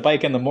to race a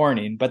bike in the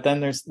morning, but then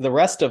there's the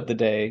rest of the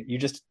day. You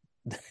just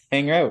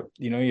hang out.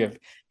 You have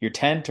your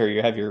tent, or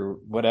you have your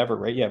whatever,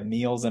 right? You have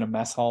meals in a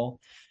mess hall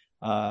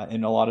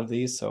in a lot of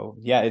these. So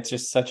yeah, it's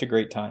just such a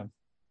great time.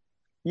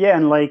 Yeah,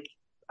 and like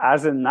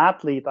as an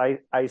athlete,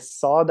 I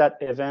saw that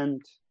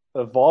event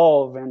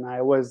evolve, and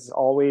I was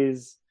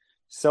always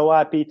so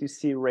happy to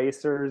see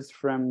racers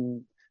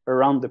from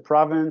around the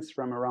province,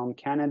 from around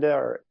Canada,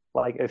 or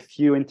like a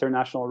few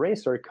international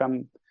racers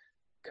come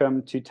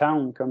to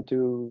town, come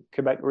to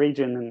Quebec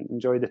region and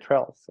enjoy the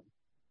trails. So.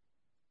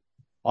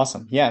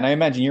 Awesome. Yeah, and I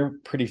imagine you're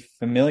pretty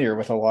familiar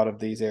with a lot of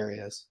these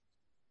areas.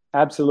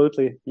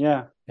 Absolutely.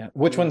 Yeah. Yeah.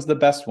 Which one's the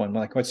best one?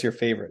 Like, what's your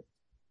favorite?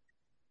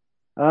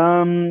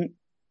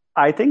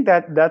 I think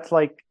that's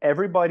like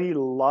everybody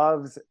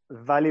loves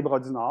Vallée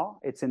Bras du Nord.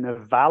 It's in a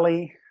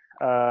valley.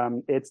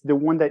 It's the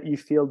one that you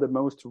feel the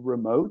most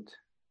remote.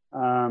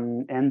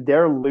 And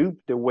their loop,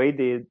 the way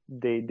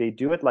they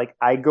do it, like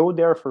I go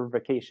there for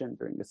vacation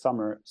during the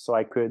summer, so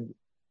I could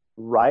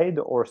ride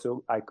or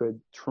so I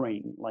could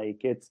train.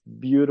 Like it's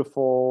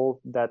beautiful,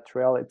 that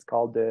trail. It's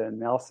called the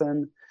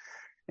Nelson,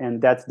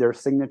 and that's their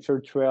signature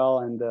trail.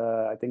 And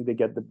I think they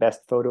get the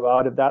best photo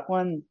out of that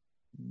one.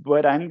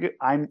 But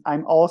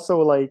I'm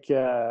also like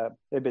a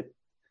bit.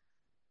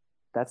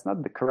 That's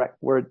not the correct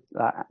word.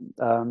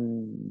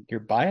 You're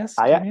biased,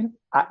 you mean?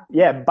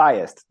 Yeah,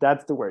 biased.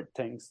 That's the word.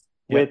 Thanks.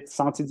 Yep. With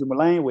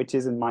Sentier-du-Moulin, which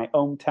is in my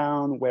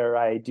hometown, where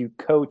I do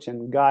coach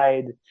and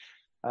guide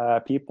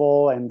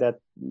people, and that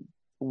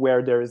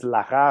where there's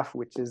La Raf,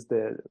 which is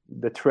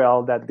the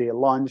trail that they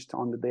launched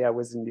on the day I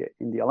was in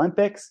the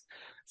Olympics.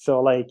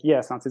 So like,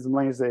 yeah,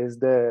 Sentier-du-Moulin is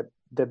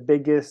the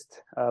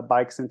biggest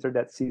bike center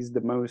that sees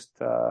the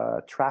most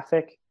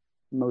traffic.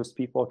 Most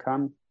people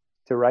come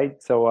to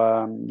ride. So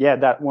yeah,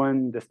 that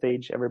one, the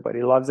stage,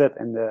 everybody loves it.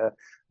 And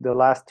the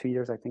last 2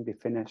 years, I think they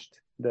finished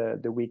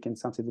the week in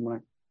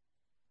Sentier-du-Moulin.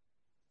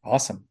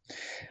 Awesome.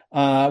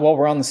 Well,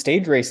 we're on the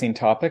stage racing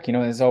topic.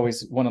 There's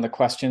always one of the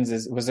questions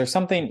is, was there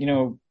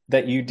something,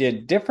 that you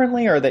did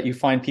differently or that you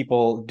find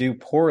people do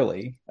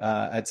poorly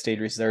at stage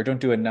races or don't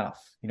do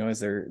enough? Is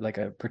there like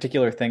a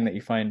particular thing that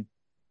you find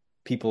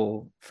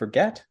people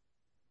forget?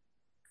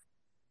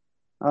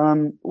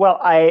 Well,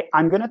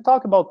 I'm going to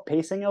talk about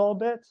pacing a little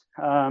bit.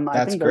 I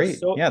That's think great.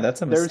 Yeah,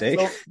 that's a mistake.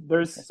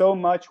 there's so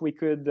much we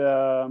could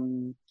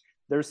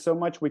there's so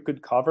much we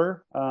could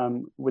cover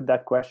with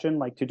that question,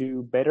 like to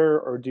do better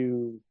or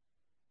do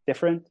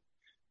different,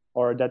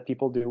 or that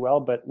people do well.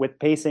 But with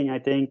pacing, I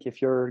think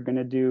if you're going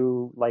to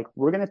do, like,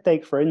 we're going to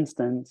take, for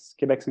instance,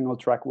 Quebec Single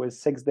Track was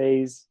 6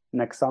 days.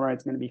 Next summer,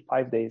 it's going to be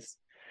 5 days.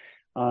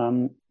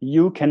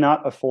 You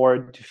cannot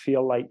afford to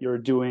feel like you're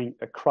doing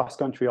a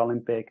cross-country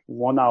Olympic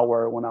 1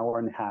 hour, 1 hour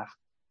and a half,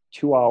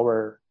 2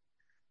 hour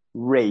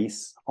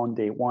race on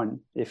day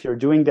one. If you're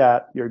doing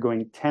that, you're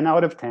going 10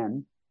 out of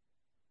 10.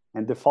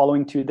 And the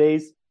following 2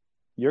 days,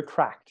 you're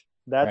cracked.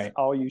 That's Right.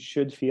 how you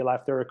should feel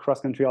after a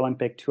cross-country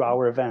Olympic 2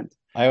 hour event.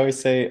 I always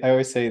say,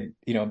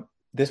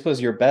 this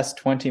was your best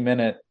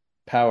 20-minute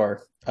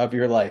power of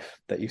your life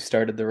that you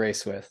started the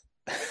race with.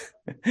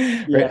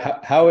 Right? Yeah.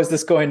 How is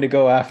this going to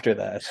go after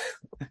that?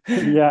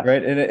 Yeah.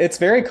 Right. And it's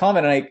very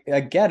common. And I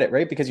get it,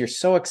 right? Because you're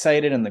so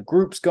excited and the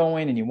group's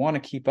going and you want to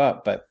keep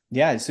up. But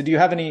yeah, so do you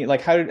have any,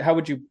 like, how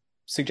would you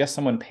suggest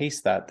someone pace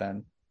that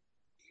then?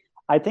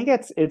 I think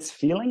it's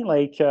feeling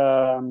like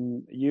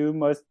you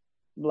must,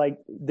 like,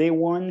 day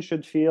one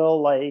should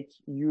feel like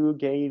you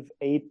gave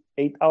eight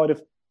out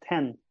of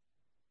 10.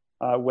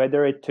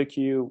 Whether it took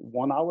you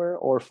 1 hour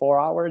or 4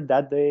 hours,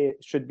 that day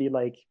should be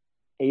like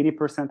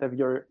 80% of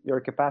your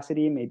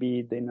capacity.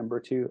 Maybe day number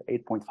two,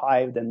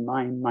 8.5, then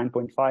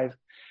 9.5.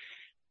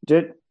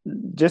 Just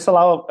just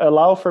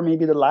allow for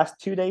maybe the last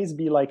 2 days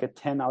be like a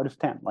 10 out of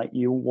 10. Like,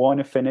 you want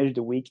to finish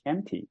the week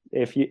empty.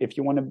 If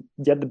you want to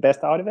get the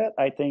best out of it,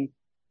 I think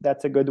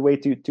that's a good way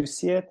to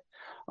see it.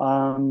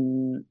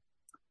 Um,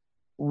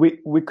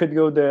 we could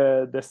go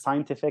the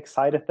scientific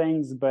side of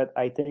things, but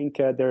I think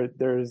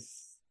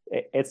there's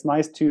it's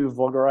nice to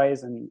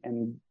vulgarize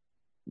and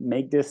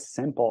make this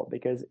simple,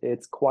 because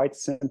it's quite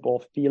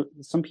simple.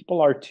 Some people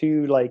are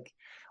too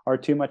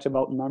much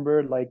about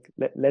number. Like,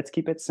 let's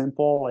keep it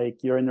simple.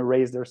 Like, you're in a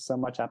race, there's so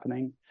much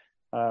happening.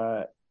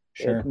 uh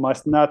it Sure.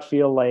 must not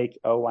feel like,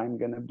 oh, I'm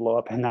gonna blow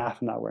up in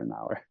half an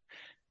hour.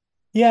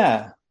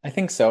 Yeah, I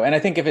think so. And I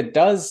think if it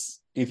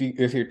does, if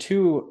you're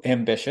too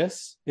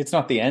ambitious, it's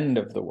not the end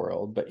of the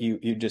world, but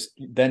you just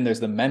then there's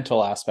the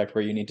mental aspect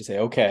where you need to say,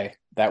 okay,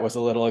 that was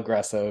a little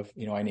aggressive.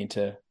 I need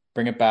to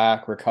bring it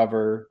back,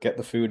 recover, get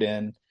the food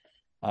in,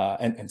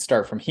 and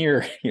start from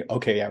here.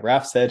 Okay, yeah,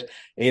 Raph said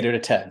 8 out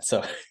of 10,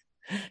 so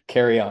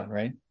carry on,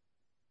 right?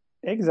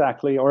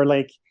 Exactly. Or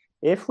like,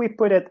 if we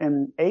put it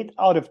in 8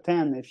 out of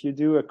 10, if you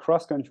do a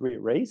cross country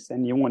race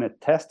and you want to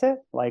test it,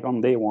 like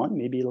on day one,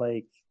 maybe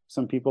like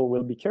some people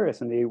will be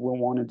curious and they will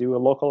want to do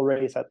a local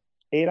race at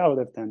 8 out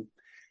of 10.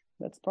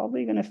 That's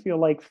probably going to feel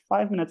like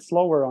 5 minutes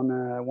slower on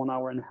a 1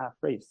 hour and a half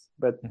race.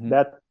 But Hmm.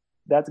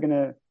 that's going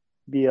to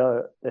be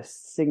a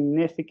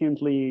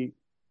significantly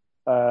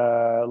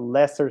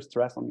lesser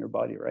stress on your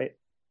body, right?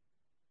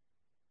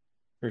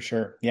 For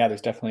sure. Yeah,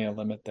 there's definitely a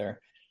limit there.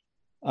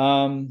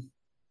 Um,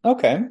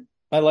 okay,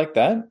 I like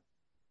that.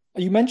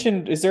 You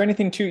mentioned, is there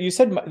anything to, you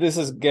said this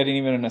is getting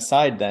even an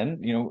aside then,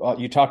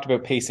 you talked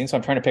about pacing, so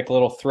I'm trying to pick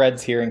little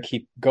threads here and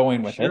keep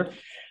going with it.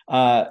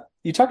 Sure.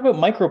 You talked about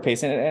micro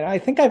pacing, and I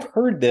think I've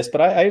heard this, but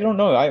I don't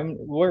know.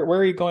 Where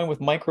are you going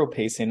with micro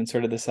pacing and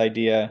sort of this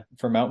idea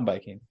for mountain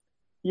biking?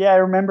 Yeah, I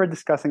remember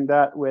discussing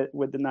that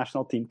with the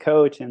national team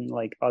coach and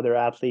like other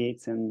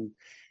athletes, and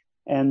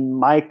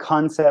my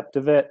concept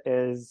of it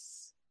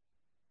is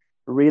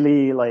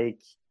really like,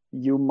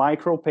 you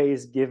micro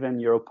pace given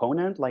your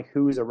opponent, like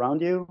who's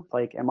around you.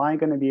 Like, am I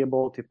going to be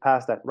able to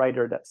pass that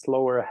rider that's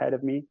slower ahead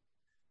of me?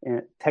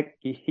 And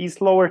he's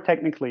slower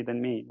technically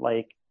than me.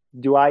 Like,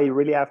 do I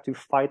really have to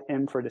fight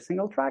him for the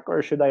single track,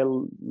 or should I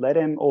let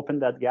him open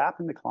that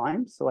gap in the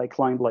climb? So I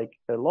climbed like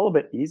a little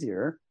bit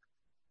easier,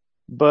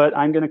 but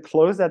I'm going to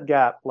close that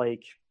gap,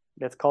 like,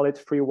 let's call it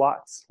 3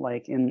 watts,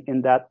 like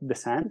in that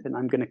descent, and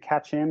I'm going to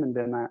catch him, and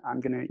then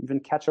I'm going to even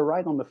catch a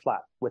ride on the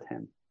flat with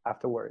him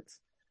afterwards.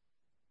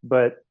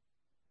 But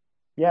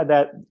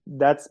yeah,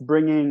 that's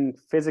bringing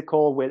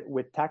physical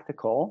with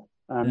tactical.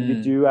 You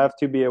Mm. do have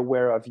to be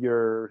aware of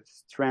your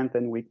strength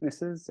and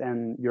weaknesses,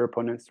 and your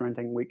opponent's strength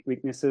and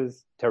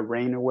weaknesses,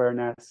 terrain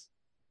awareness.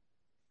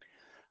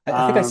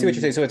 I think I see what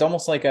you're saying. um So it's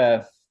almost like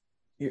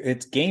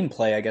it's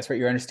gameplay, I guess, right?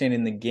 You're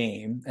understanding the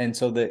game, and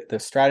so the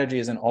strategy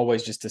isn't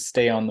always just to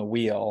stay on the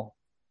wheel.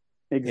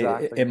 It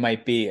exactly.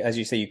 might be, as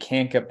you say, you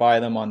can't get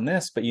by them on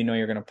this, but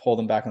you're going to pull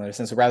them back on the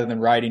descent. So rather than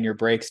riding your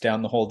brakes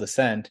down the whole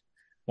descent,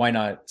 why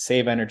not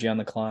save energy on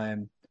the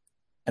climb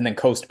and then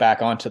coast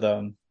back onto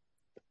them?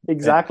 And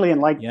Exactly,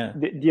 and like yeah,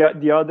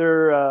 the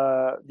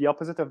other the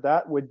opposite of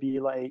that would be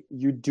like,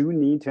 you do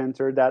need to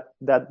enter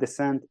that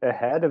descent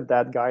ahead of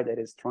that guy that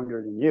is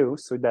stronger than you,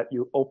 so that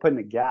you open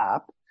a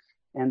gap,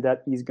 and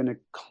that he's going to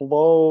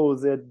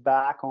close it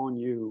back on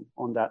you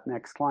on that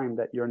next climb,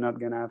 that you're not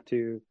going to have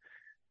to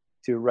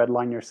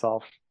redline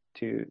yourself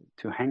to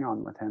hang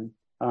on with him.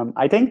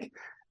 I think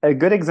a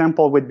good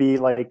example would be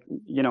like,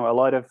 a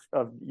lot of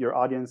your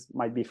audience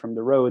might be from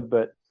the road,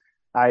 but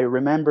I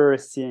remember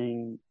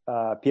seeing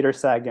Peter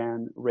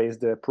Sagan race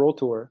the Pro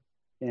Tour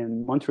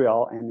in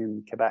Montreal and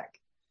in Quebec.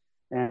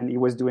 And he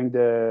was doing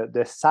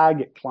the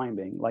sag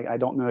climbing. Like, I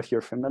don't know if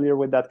you're familiar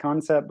with that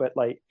concept, but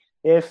like,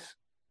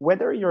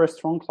 whether you're a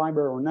strong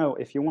climber or no,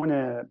 if you want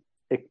to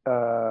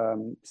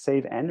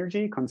save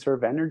energy,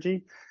 conserve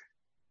energy,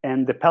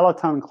 and the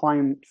peloton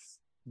climbs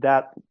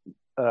that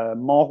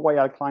Mont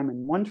Royal climb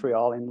in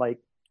Montreal in like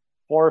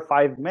 4 or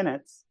 5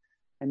 minutes,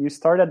 and you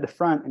start at the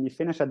front and you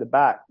finish at the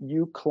back,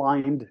 you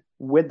climbed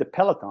with the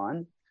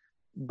peloton,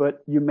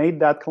 but you made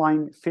that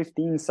climb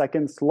 15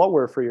 seconds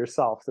slower for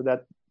yourself, so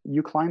that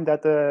you climbed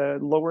at a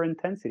lower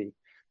intensity.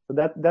 So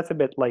that's a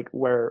bit like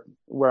where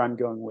I'm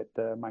going with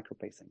the micro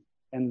pacing.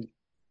 And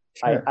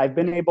sure. I've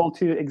been able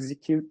to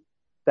execute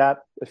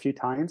that a few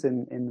times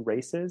in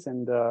races,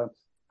 and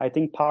I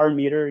think Power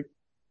Meter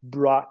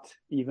brought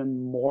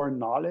even more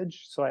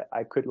knowledge, so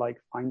I could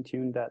like fine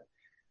tune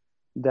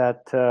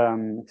that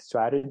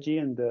strategy,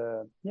 and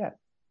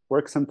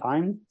works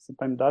sometimes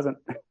doesn't.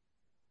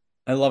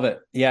 I love it.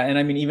 Yeah, and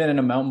I mean, even in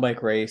a mountain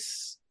bike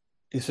race,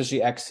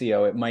 especially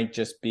XCO, it might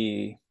just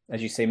be,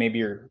 as you say, maybe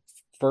you're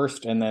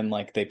first and then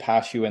like they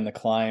pass you in the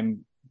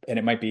climb, and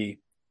it might be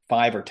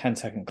 5 or 10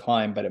 second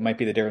climb, but it might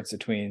be the difference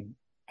between,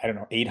 I don't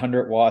know,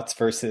 800 watts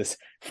versus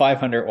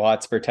 500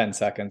 watts for 10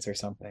 seconds or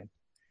something.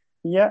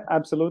 Yeah,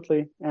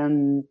 absolutely.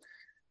 And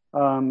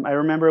I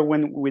remember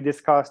when we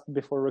discussed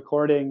before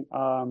recording,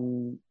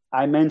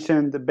 I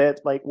mentioned a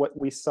bit like what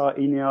we saw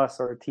Ineos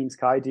or Team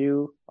Sky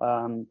do.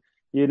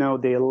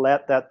 They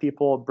let that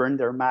people burn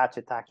their match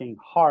attacking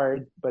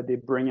hard, but they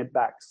bring it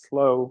back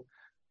slow.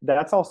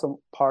 That's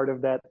also part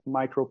of that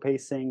micro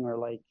pacing, or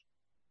like,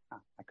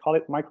 I call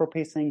it micro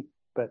pacing,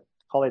 but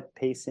call it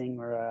pacing,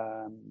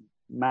 or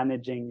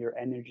managing your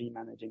energy,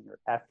 managing your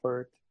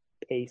effort,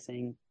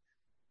 pacing.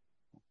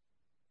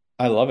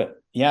 I love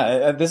it.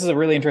 Yeah, this is a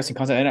really interesting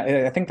concept.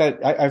 And I think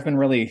that I've been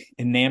really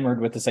enamored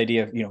with this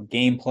idea of,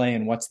 gameplay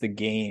and what's the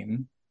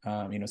game.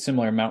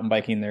 Similar in mountain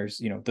biking, there's,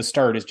 the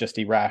start is just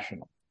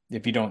irrational.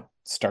 If you don't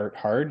start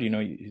hard,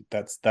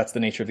 that's the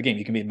nature of the game.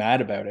 You can be mad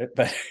about it,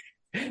 but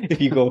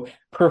if you go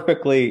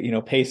perfectly,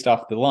 paced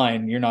off the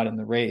line, you're not in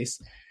the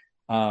race.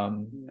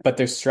 But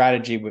there's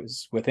strategy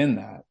was within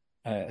that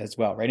as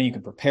well, right? And you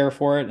can prepare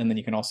for it, and then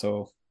you can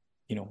also,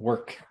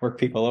 work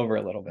people over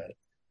a little bit.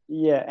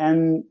 Yeah,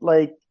 and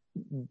like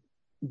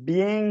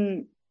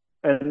being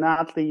an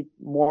athlete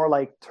more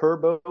like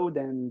turbo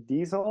than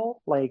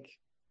diesel, like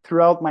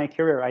throughout my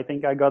career, I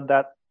think I got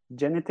that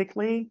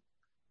genetically.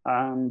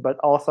 But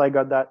also I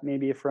got that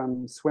maybe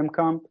from swim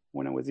comp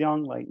when I was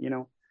young, like,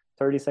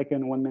 30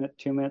 second, 1 minute,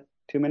 2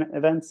 minute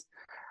events.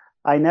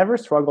 I never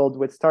struggled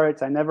with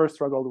starts. I never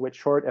struggled with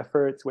short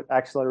efforts, with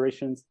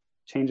accelerations,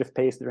 change of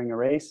pace during a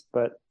race.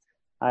 But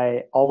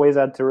I always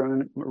had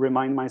to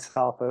remind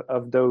myself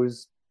of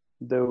those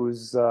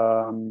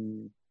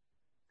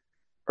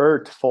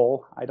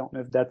hurtful. I don't know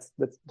if that's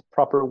the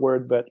proper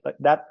word, but like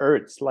that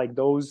hurts. Like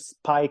those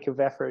spike of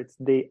efforts,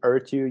 they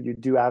hurt you. You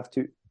do have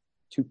to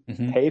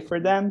pay for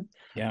them.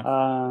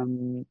 Yeah.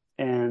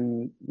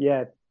 And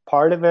yeah,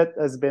 part of it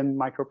has been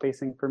micro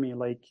pacing for me,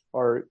 like,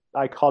 or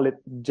I call it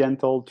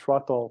gentle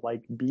throttle,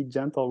 like be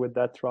gentle with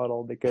that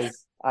throttle,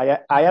 because I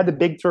had a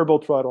big turbo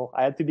throttle.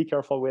 I had to be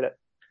careful with it.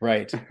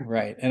 Right.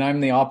 And I'm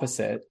the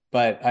opposite,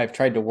 but I've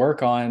tried to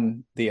work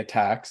on the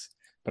attacks,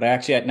 but I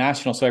actually at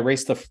nationals. So I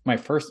raced my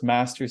first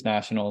Masters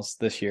Nationals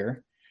this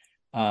year.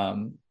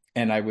 And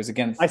I was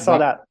against, I saw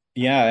that.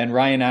 Yeah, and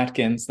Ryan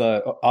Atkins,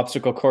 the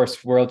obstacle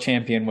course world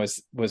champion,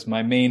 was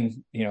my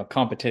main,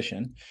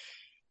 competition.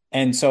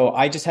 And so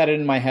I just had it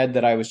in my head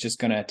that I was just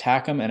going to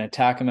attack him and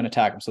attack him and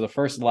attack him. So the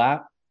first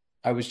lap,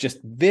 I was just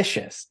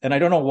vicious, and I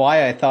don't know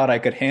why I thought I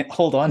could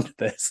hold on to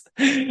this,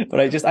 but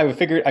I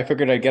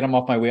figured I'd get him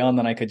off my wheel and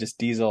then I could just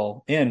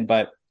diesel in.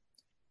 But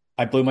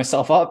I blew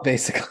myself up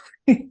basically,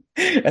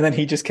 and then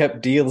he just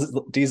kept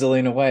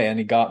dieseling away, and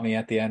he got me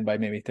at the end by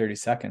maybe 30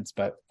 seconds.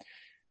 But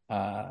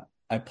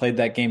I played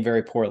that game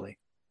very poorly.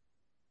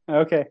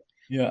 Okay.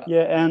 Yeah.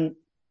 And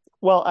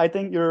well, I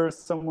think you're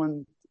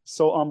someone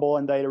so humble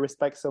and that I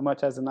respect so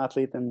much as an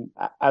athlete and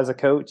as a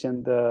coach.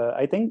 And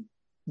I think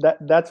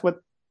that's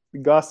what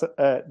got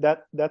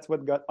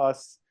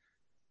us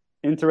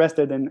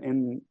interested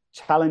in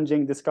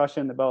challenging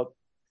discussion about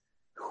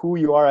who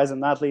you are as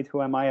an athlete,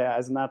 who am I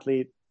as an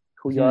athlete,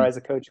 who you are as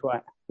a coach,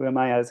 who am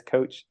I as a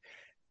coach,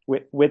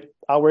 with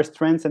our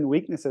strengths and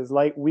weaknesses.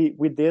 Like we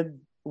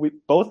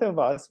both of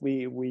us,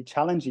 we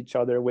challenge each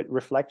other with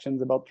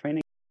reflections about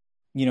training.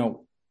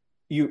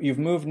 You've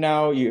moved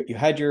now, you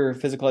had your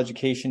physical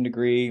education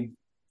degree,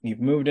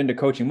 you've moved into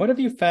coaching. What have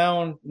you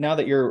found now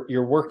that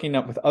you're working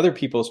up with other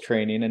people's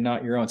training and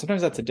not your own?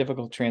 Sometimes that's a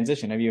difficult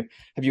transition. Have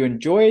you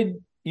enjoyed,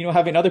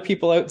 having other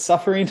people out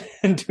suffering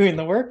and doing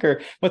the work,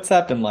 or what's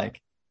that been like?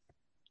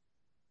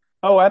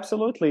 Oh,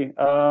 absolutely.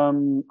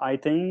 I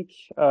think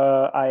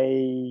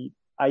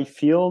I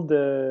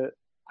feel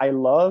I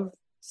love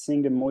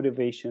seeing the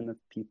motivation of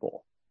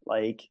people.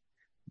 Like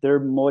they're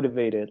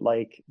motivated.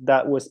 Like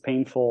that was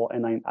painful,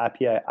 and I'm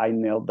happy I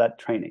nailed that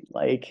training.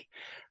 Like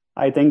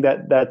I think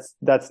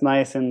that's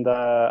nice, and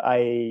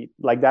I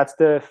like that's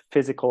the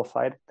physical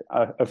side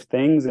of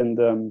things,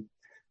 and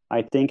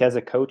I think as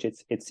a coach,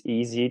 it's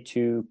easy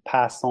to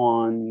pass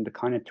on the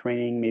kind of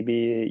training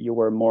maybe you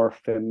were more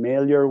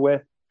familiar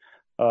with,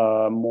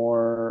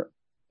 more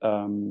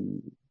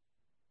um,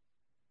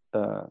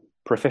 uh,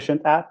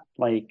 proficient at.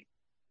 Like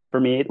for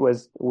me,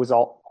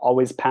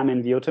 always PAM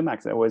and VO2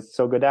 max. I was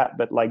so good at,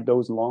 but like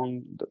those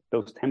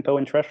tempo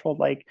and threshold,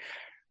 like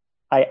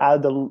I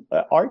had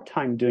a hard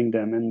time doing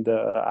them, and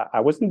I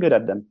wasn't good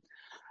at them.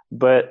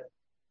 But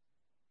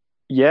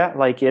yeah,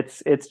 like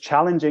it's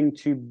challenging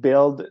to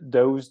build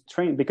those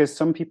train because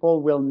some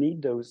people will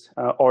need those,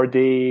 or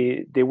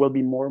they will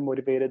be more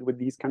motivated with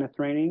these kind of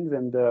trainings,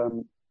 and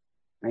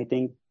I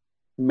think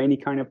many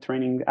kind of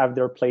training have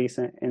their place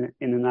in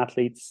an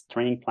athlete's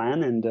training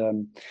plan.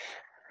 And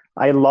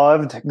I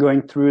loved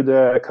going through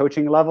the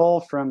coaching level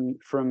from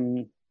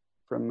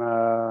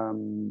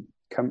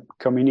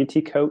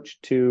community coach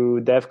to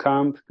dev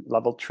comp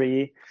level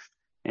 3,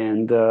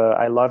 and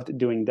I loved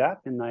doing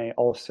that. And I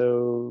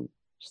also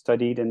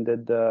studied and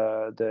did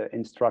the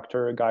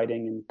instructor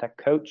guiding and tech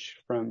coach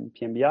from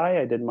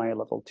PMBI. I did my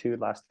level 2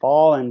 last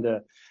fall, and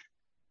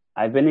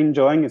I've been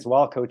enjoying as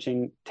well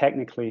coaching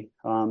technically.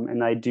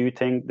 And I do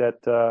think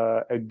that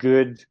a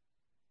good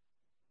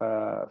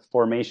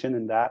formation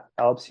in that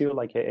helps you.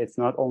 Like it's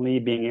not only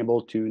being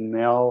able to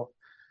nail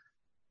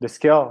the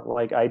skill.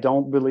 Like I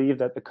don't believe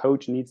that the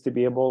coach needs to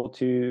be able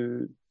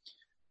to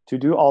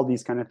do all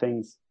these kind of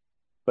things,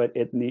 but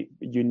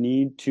you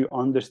need to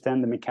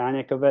understand the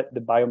mechanic of it,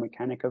 the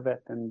biomechanic of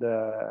it, and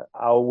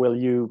how will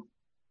you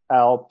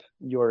help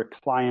your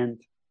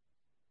client,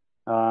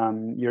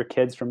 your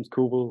kids from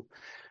school,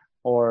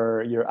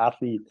 or your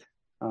athlete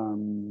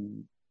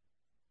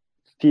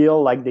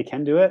feel like they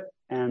can do it,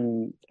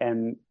 and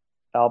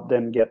help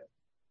them get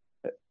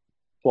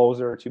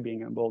closer to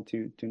being able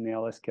to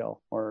nail a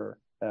skill or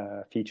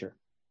a feature,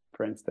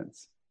 for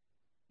instance.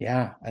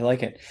 Yeah, I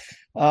like it.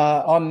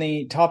 On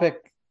the topic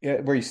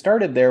where you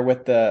started there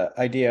with the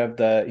idea of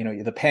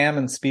the PAM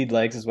and speed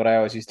legs is what I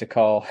always used to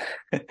call.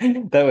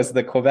 That was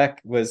the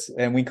Quebec was,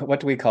 and what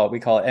do we call it? We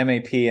call it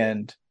MAP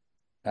and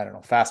I don't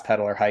know, fast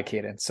pedal or high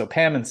cadence. So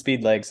PAM and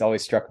speed legs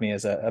always struck me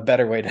as a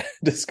better way to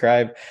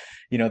describe,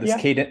 this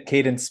Yeah.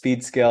 cadence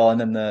speed skill, and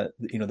then the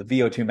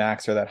VO2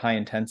 max or that high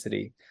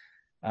intensity.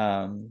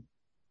 Um,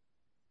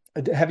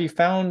 have you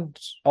found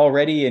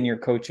already in your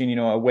coaching,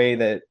 a way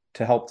that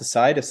to help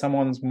decide if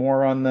someone's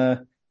more on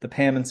the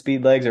PAM and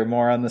speed legs or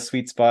more on the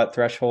sweet spot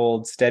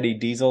threshold steady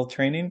diesel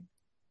training?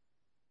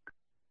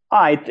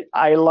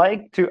 I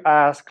like to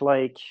ask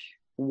like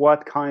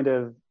what kind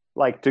of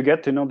like to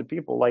get to know the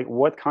people, like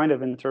what kind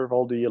of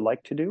interval do you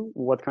like to do?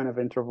 What kind of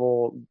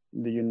interval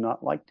do you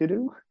not like to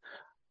do?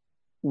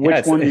 Yeah,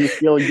 Which one do you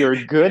feel you're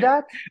good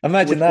at?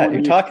 imagine Which that one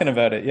you're you talking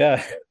about it.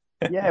 Yeah.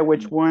 yeah,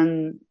 which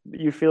one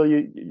you feel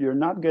you're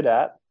not good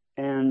at?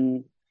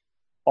 And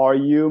are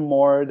you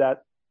more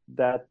that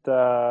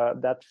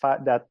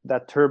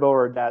turbo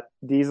or that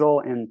diesel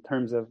in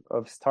terms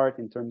of start,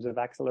 in terms of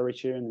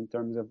acceleration, in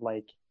terms of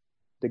like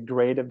the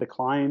grade of the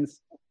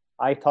climbs?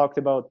 I talked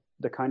about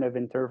the kind of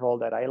interval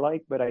that I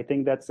like, but I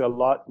think that's a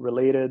lot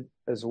related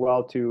as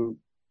well to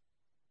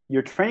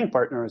your training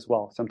partner as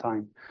well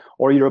sometimes,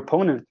 or your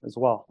opponent as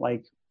well.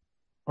 Like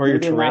Or your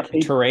maybe an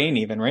athlete. terrain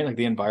even, right? Like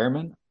the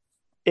environment.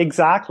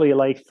 Exactly.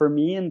 Like for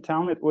me in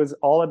town, it was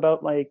all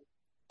about like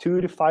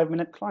 2 to 5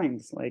 minute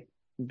climbs, like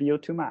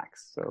VO2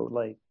 max. So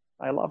like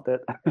I loved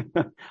it.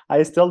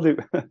 I still do.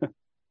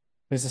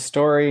 There's a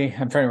story.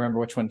 I'm trying to remember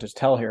which one to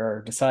tell here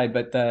or decide,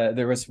 but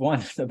there was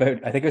one about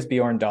I think it was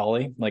Bjorn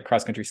Dolly, like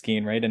cross country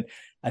skiing, right? And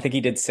I think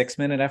he did 6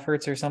 minute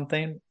efforts or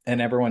something,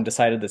 and everyone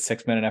decided that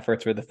 6 minute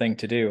efforts were the thing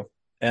to do.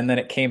 And then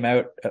it came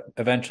out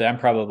eventually. I'm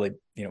probably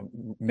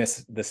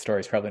miss this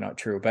story is probably not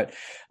true, but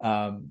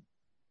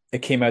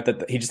it came out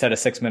that he just had a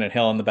 6 minute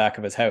hill on the back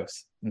of his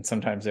house, and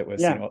sometimes it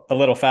was Yeah, a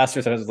little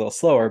faster, so it was a little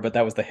slower, but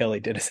that was the hill he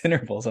did his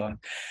intervals on.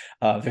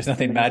 There's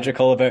nothing amazing.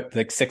 magical about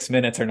like 6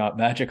 minutes are not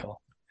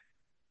magical.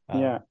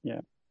 Yeah, Um, yeah.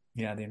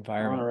 yeah, the All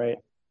environment. right.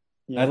 I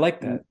Yeah.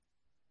 like that.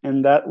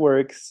 And that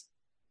works.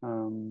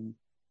 Um,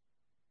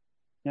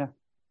 yeah.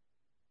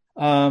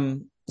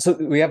 So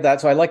we have that.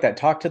 So I like that.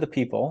 Talk to the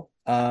people.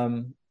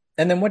 And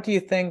then what do you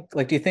think?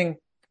 Like, do you think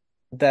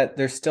that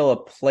there's still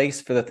a place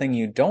for the thing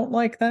you don't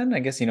like then? I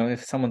guess,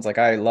 if someone's like,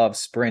 I love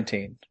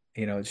sprinting,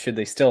 should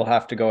they still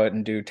have to go out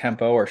and do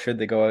tempo, or should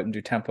they go out and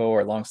do tempo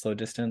or long, slow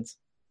distance?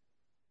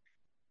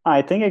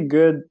 I think a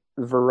good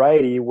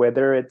variety,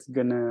 whether it's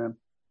gonna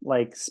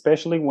like,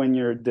 especially when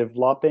you're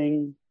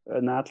developing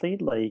an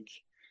athlete, like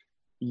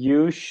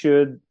you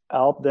should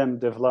help them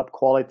develop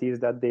qualities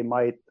that they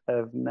might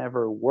have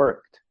never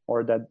worked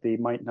or that they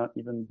might not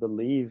even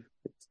believe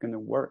it's going to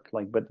work,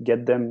 like but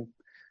get them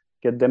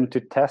to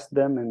test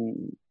them.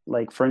 And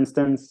like for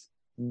instance,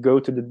 go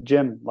to the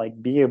gym,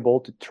 like be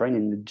able to train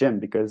in the gym,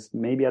 because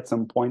maybe at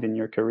some point in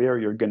your career,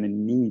 you're going to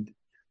need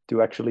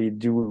to actually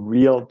do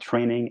real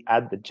training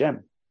at the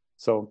gym.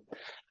 So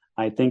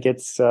I think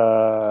it's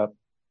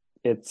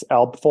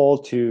helpful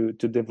to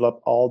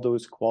develop all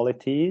those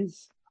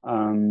qualities.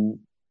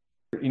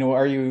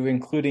 Are you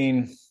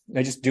including,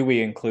 do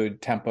we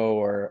include tempo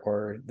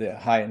or the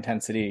high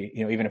intensity,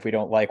 even if we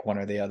don't like one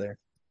or the other?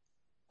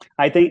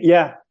 I think,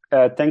 yeah,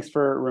 thanks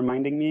for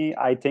reminding me.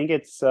 I think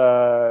it's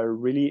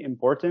really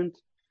important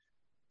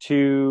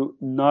to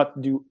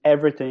not do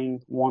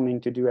everything,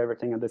 wanting to do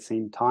everything at the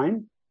same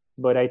time.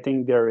 But I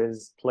think there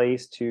is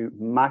place to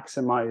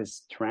maximize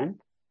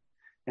strength.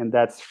 And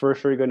that's for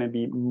sure going to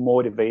be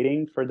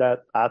motivating for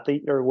that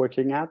athlete you're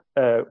working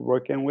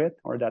with,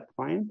 or that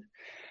client,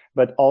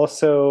 but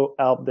also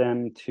help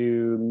them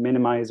to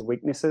minimize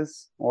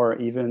weaknesses, or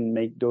even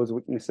make those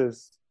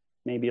weaknesses,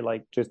 maybe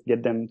like just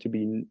get them to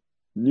be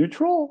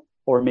neutral,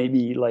 or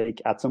maybe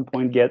like at some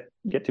point get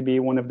to be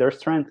one of their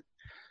strengths.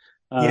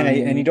 Yeah,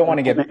 and you don't want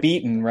to get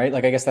beaten, right?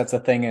 Like, I guess that's the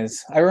thing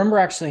is, I remember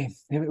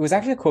it was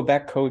actually a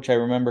Quebec coach I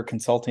remember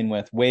consulting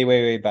with way,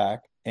 way, way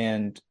back.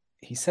 And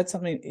he said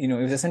something, it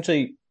was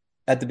essentially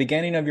at the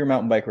beginning of your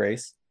mountain bike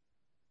race,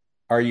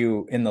 are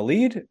you in the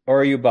lead or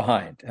are you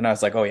behind? And I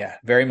was like, oh yeah,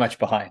 very much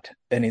behind.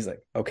 And he's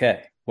like,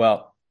 okay,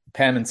 well,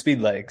 Pam and speed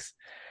legs.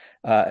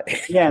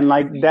 Yeah, and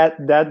like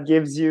that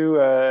gives you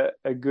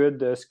a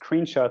good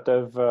screenshot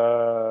of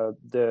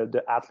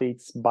the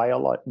athlete's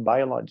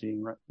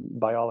biology,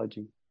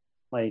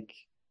 like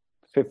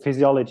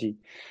physiology.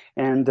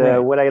 And right.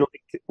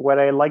 what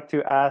I like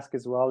to ask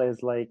as well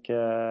is like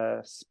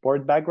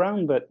sport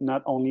background, but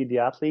not only the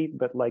athlete,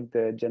 but like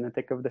the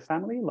genetic of the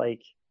family. Like,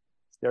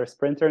 is there a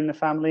sprinter in the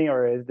family,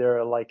 or is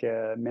there like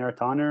a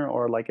marathoner,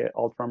 or like a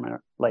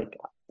like,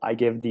 I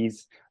give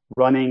these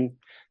running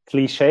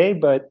cliche,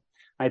 but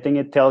I think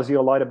it tells you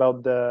a lot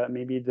about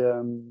maybe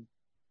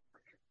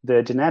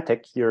the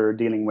genetic you're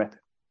dealing with.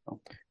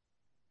 So.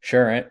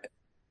 Sure.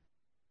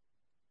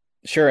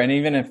 Sure. And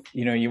even if,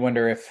 you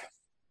wonder if,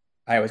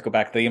 I always go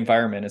back to the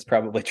environment is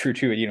probably true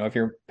too. If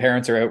your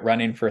parents are out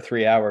running for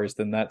 3 hours,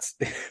 then that's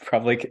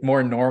probably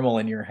more normal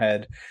in your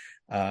head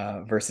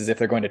versus if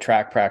they're going to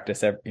track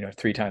practice,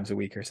 3 times a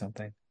week or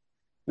something.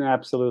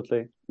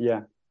 Absolutely.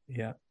 Yeah.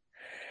 Yeah.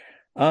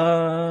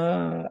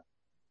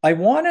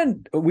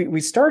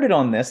 We started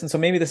on this, and so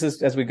maybe this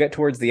is as we get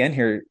towards the end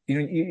here.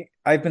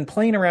 I've been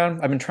playing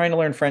around. I've been trying to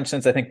learn French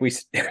since I think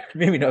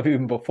maybe not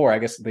even before. I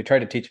guess they tried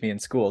to teach me in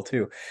school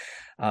too,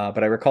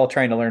 but I recall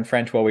trying to learn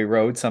French while we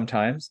rode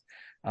sometimes.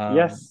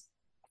 Yes.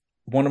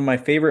 One of my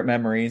favorite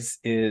memories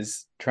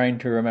is trying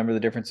to remember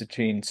the difference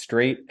between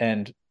straight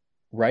and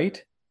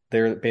right.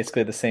 They're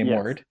basically the same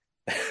word.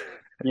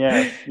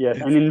 Yes.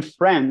 And in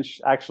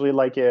French, actually,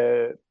 like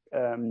a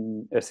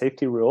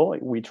safety rule,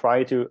 we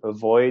try to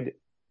avoid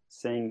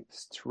saying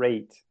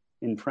straight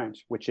in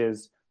French, which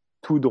is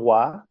tout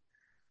droit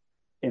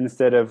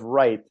instead of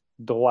right,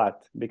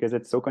 droite, because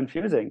it's so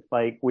confusing.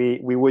 Like we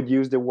would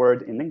use the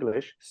word in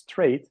English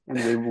straight, and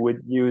we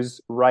would use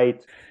right,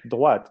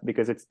 droite,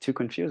 because it's too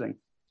confusing.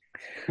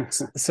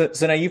 So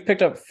now you've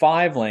picked up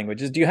 5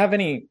 languages. Do you have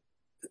any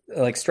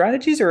like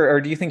strategies, or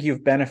do you think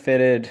you've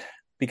benefited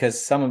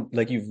because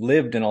you've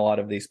lived in a lot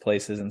of these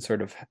places and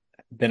sort of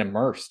been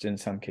immersed in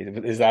some cases?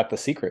 Is that the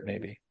secret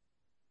maybe?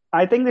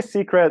 I think the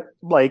secret,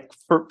 like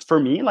for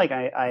me, like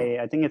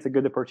I think it's a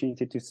good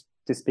opportunity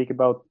to speak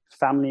about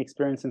family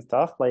experience and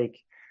stuff. Like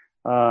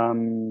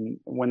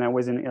when I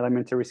was in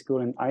elementary school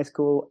and high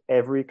school,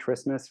 every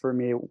Christmas for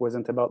me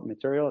wasn't about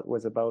material. It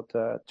was about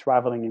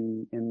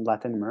traveling in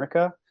Latin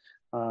America.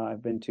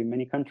 I've been to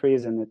many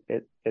countries, and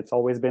it's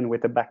always been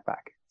with a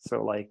backpack.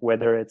 So like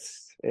whether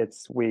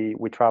it's we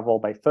travel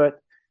by foot,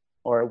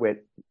 or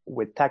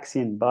with taxi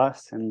and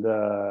bus, and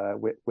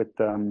with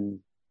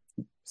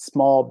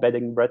small bed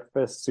and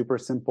breakfast, super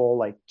simple,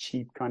 like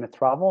cheap kind of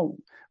travel,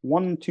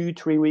 1, 2,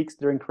 3 weeks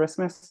during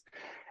Christmas.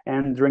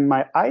 And during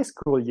my high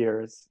school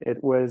years,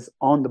 it was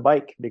on the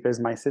bike, because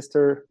my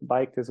sister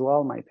biked as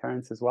well, my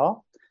parents as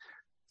well.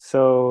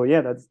 So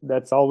yeah,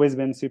 that's always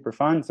been super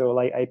fun. So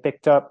like I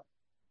picked up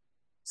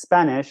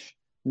Spanish,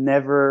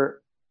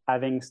 never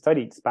having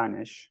studied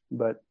Spanish,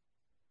 but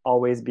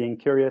always being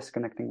curious,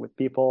 connecting with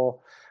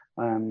people.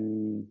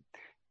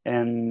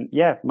 And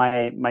yeah,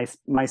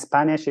 my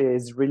Spanish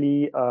is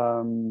really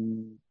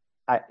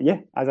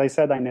as I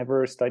said, I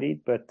never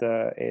studied, but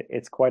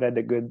it's quite at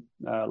a good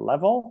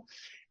level.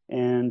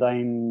 And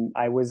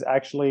I was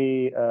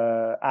actually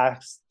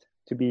asked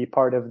to be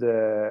part of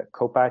the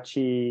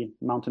Copachi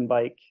mountain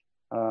bike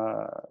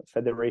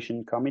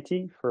Federation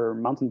committee for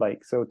mountain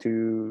bike, so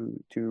to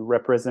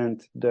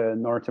represent the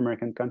North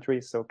American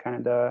countries, so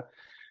Canada,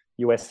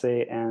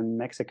 USA, and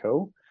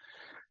Mexico.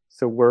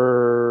 So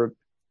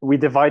we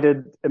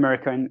divided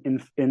America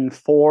in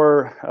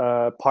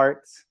 4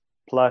 parts,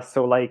 plus,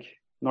 so like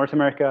North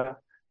America,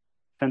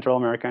 Central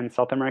America, and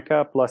South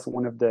America, plus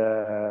one of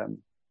the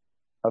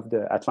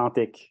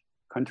Atlantic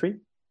country.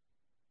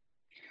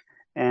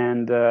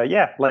 And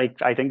yeah,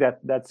 like I think that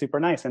that's super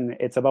nice, and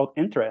it's about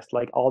interest,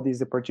 like all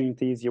these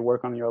opportunities you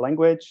work on your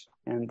language.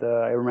 And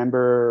I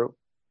remember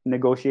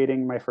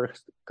negotiating my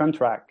first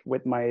contract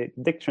with my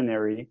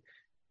dictionary,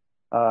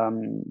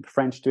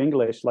 French to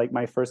English, like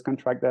my first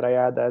contract that I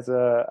had as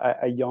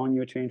a young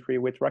U23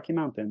 with Rocky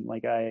Mountain.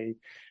 Like I,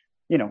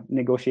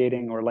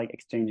 negotiating or like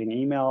exchanging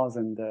emails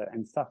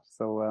and stuff.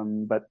 So,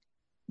 but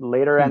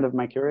later Hmm. end of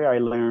my career, I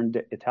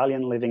learned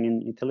Italian living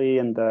in Italy,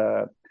 and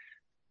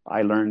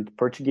I learned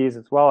Portuguese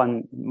as well.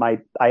 And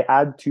I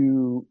had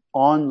to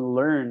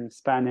unlearn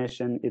Spanish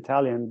and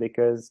Italian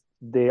because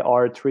they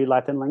are three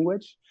Latin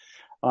language.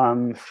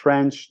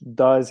 French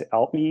does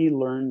help me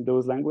learn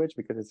those language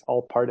because it's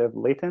all part of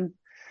Latin.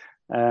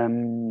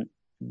 Um,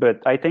 but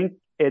I think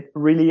it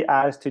really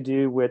has to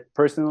do with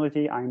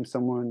personality. I'm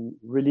someone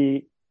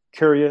really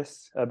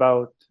curious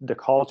about the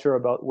culture,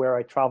 about where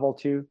I travel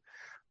to.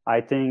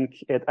 I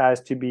think it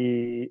has to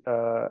be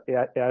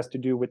it has to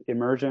do with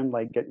immersion,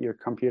 like get your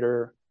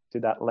computer to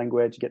that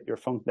language, get your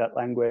phone to that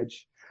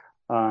language.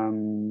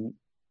 Um,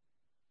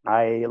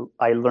 I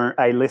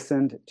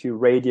listened to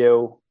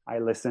radio, I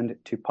listened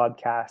to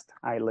podcast,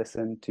 I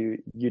listened to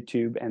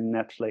YouTube and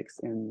Netflix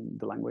in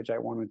the language I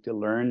wanted to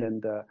learn,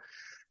 and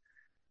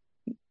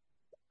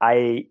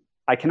I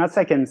I cannot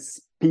say I can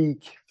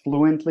speak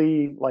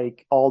fluently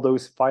like all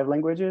those five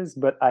languages,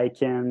 but I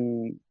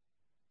can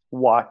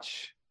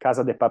watch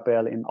Casa de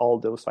Papel in all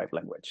those five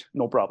language,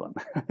 no problem.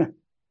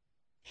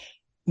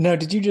 No,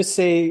 did you just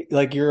say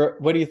like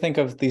what do you think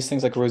of these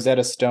things like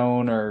Rosetta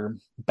Stone or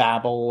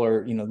Babbel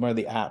or more of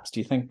the apps?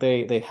 Do you think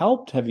they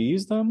helped? Have you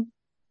used them?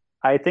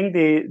 I think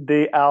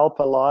they help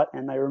a lot,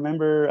 and I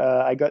remember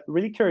I got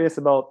really curious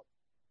about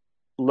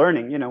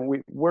learning.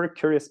 We're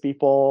curious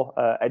people,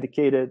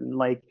 educated, and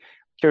like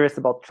curious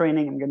about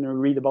training. I'm going to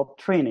read about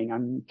training.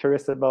 I'm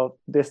curious about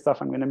this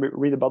stuff. I'm going to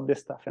read about this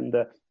stuff, and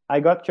I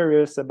got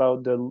curious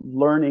about the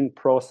learning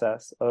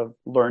process of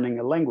learning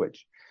a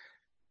language.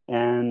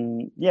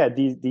 And yeah,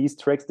 these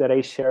tricks that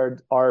I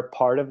shared are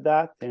part of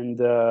that. And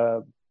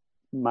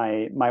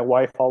my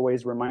wife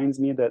always reminds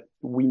me that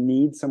we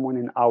need someone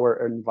in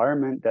our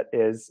environment that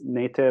is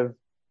native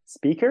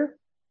speaker.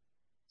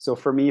 So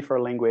for me,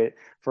 for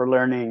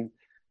learning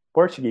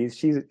Portuguese,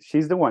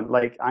 she's the one.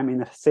 Like I'm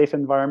in a safe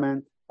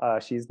environment.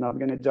 She's not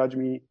gonna judge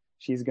me.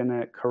 She's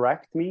gonna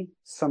correct me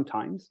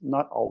sometimes,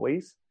 not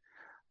always,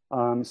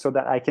 so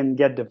that I can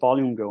get the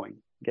volume going,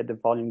 get the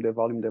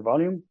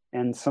volume.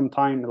 And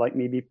sometime, like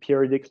maybe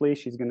periodically,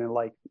 she's gonna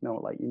like, no,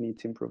 like you need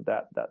to improve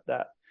that.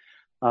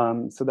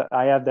 So that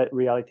I have that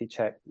reality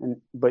check.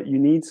 But you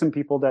need some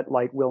people that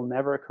like will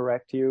never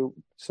correct you,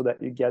 so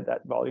that you get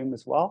that volume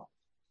as well.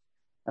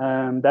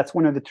 That's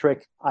one of the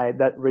trick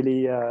that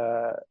really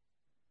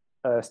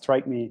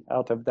strike me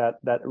out of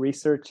that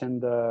research.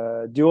 And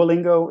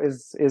Duolingo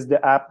is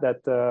the app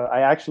that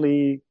I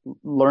actually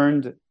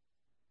learned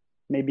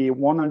maybe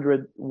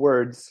 100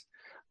 words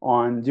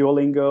on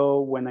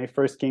Duolingo when I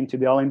first came to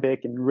the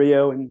Olympic in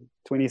Rio in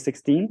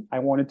 2016. I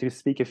wanted to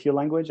speak a few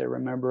languages. I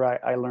remember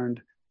I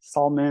learned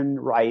salmon,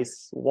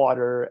 rice,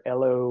 water,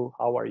 hello,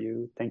 how are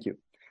you, thank you.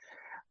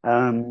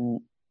 Um,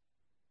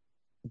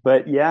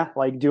 but yeah,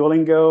 like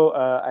Duolingo,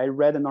 I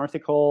read an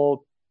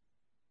article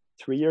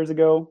 3 years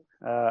ago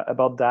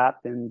about that,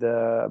 and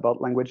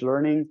about language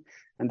learning.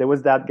 And there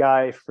was that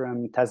guy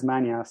from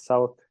Tasmania,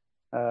 South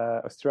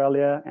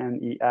Australia,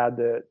 and he had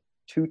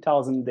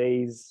 2,000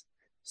 days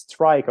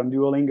strike on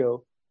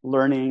Duolingo,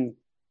 learning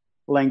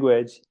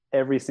language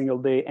every single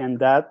day. And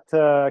that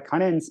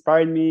kind of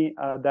inspired me,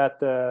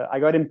 that I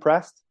got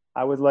impressed.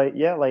 I was like,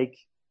 yeah, like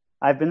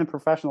I've been a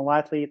professional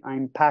athlete.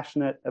 I'm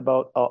passionate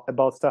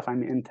about stuff.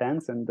 I'm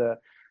intense. And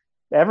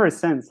ever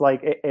since,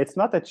 like it's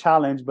not a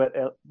challenge, but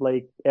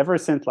like ever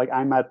since, like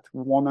I'm at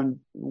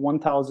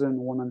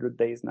 1,100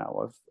 days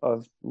now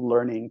of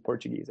learning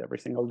Portuguese every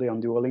single day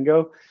on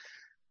Duolingo.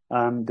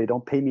 They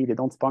don't pay me, they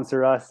don't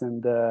sponsor us,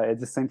 and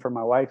it's the same for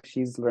my wife.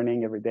 She's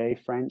learning every day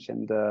French,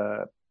 and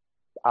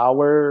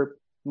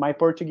my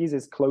Portuguese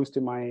is close to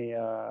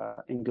my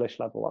English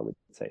level, I would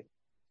say.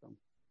 So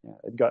yeah,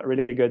 it got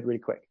really good really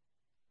quick.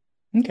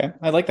 Okay,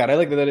 I like that. I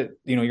like that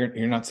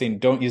you're not saying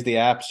don't use the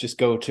apps, just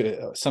go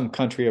to some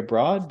country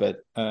abroad,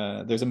 but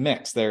there's a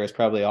mix there is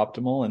probably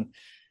optimal.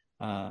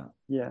 And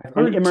yeah, I've and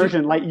heard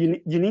immersion, like you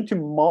need to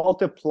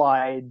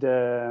multiply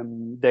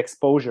the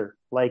exposure,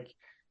 like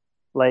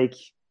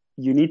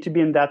you need to be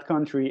in that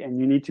country, and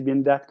you need to be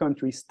in that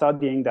country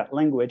studying that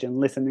language and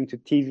listening to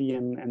TV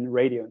and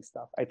radio and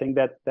stuff. I think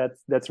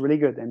that's really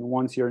good. And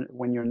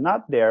when you're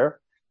not there,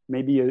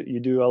 maybe you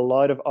do a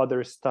lot of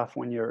other stuff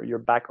when you're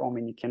back home,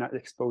 and you cannot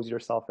expose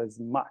yourself as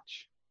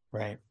much.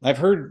 Right. I've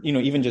heard,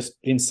 even just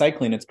in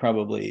cycling, it's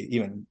probably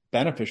even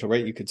beneficial,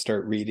 right? You could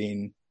start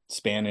reading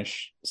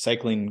Spanish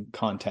cycling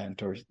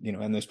content, or,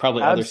 and there's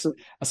probably other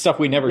Absolutely. stuff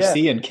we never Yeah.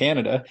 see in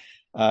Canada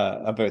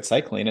about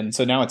cycling. And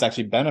so now it's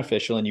actually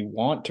beneficial, and you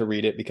want to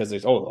read it because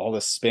there's, all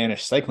this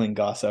Spanish cycling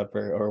gossip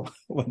or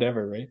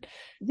whatever, right?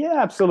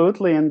 Yeah,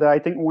 absolutely. And I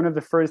think one of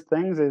the first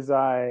things is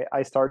I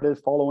started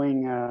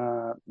following,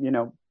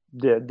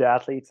 the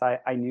athletes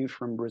I knew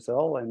from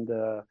Brazil and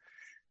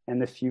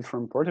a few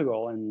from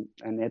Portugal, and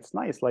it's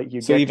nice. Like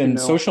you So get to even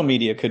know. social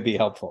media could be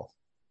helpful.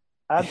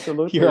 You're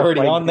Absolutely. already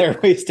Like on there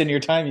wasting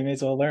your time. You may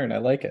as well learn. I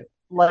like it.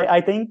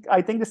 I think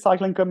the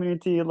cycling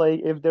community,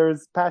 like if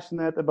there's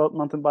passionate about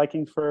mountain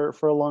biking for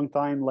a long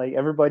time, like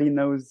everybody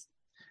knows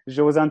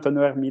José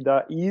Antonio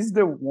Hermida. He's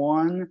the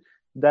one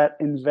that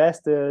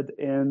invested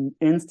in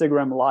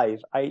Instagram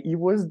Live. He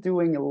was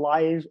doing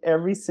live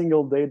every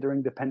single day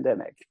during the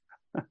pandemic.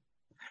 I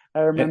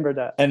And, remember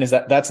that. and is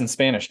that's in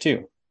Spanish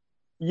too?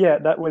 Yeah,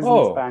 that was in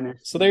Oh, Spanish.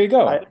 so there you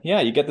I go. Yeah,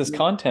 you get this yeah,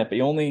 content, but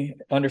you only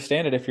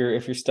understand it if you're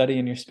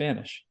studying your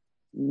Spanish.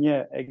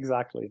 yeah,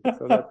 exactly.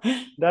 So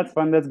that's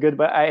fun. That's good.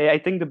 But I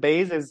think the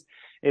base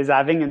is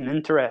having an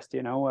interest,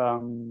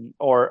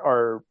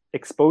 or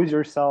expose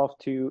yourself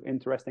to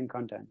interesting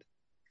content.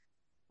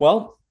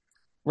 Well,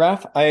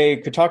 Raph,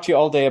 I could talk to you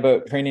all day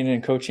about training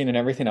and coaching and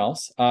everything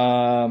else.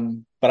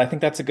 But I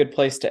think that's a good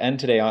place to end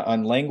today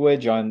on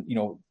language,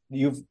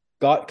 you've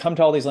come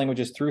to all these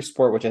languages through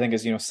sport, which I think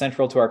is,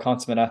 central to our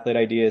consummate athlete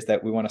idea is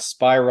that we want to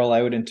spiral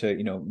out into,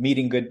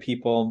 meeting good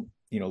people,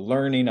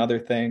 learning other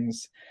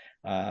things.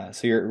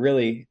 So you're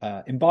really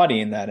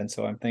embodying that. And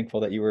so I'm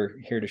thankful that you were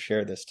here to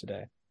share this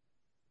today.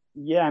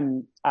 Yeah,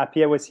 I'm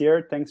happy I was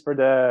here. Thanks for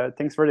the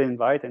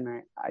invite,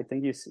 and I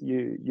think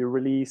you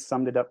really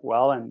summed it up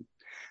well. And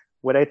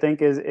what I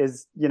think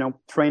is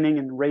training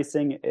and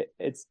racing,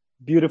 it's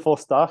beautiful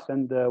stuff,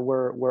 and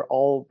we're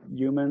all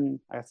human,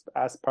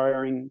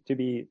 aspiring to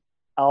be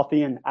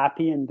healthy and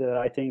happy, and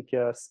I think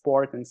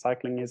sport and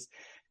cycling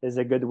is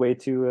a good way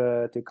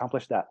to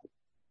accomplish that.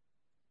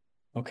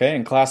 Okay,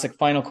 and classic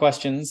final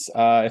questions.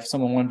 If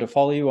someone wanted to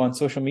follow you on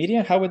social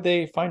media, how would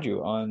they find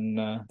you on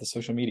the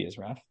social medias,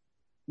 Raph?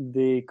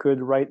 They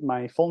could write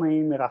my full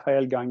name,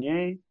 Raphaël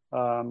Gagné.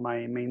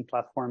 My main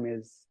platform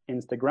is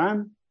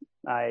Instagram.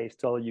 I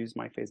still use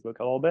my Facebook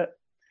a little bit,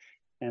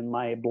 and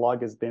my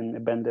blog has been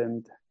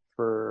abandoned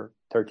for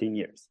 13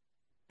 years.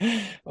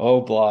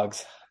 Oh,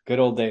 blogs, good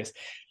old days.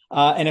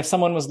 And if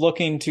someone was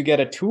looking to get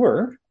a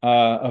tour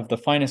of the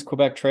finest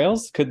Quebec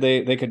trails, could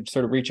they could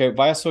sort of reach out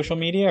via social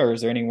media, or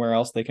is there anywhere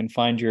else they can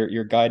find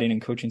your guiding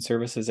and coaching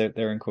services out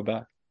there in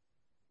Quebec?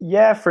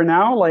 Yeah, for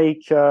now,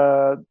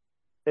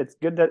 it's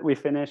good that we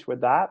finish with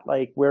that.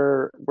 Like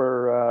we're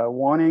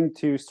wanting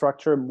to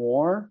structure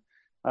more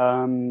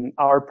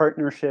our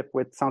partnership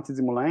with Sentier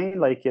du Moulin.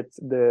 Like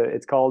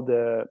it's called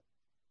the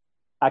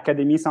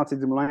Académie Sentier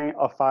du Moulin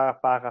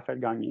offert par Raphaël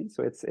Gagné.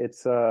 So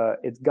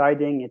it's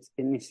guiding, it's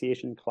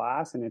initiation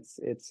class, and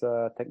it's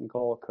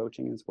technical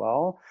coaching as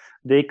well.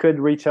 They could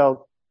reach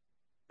out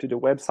to the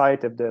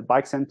website of the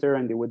bike center,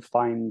 and they would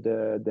find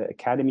the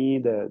academy,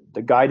 the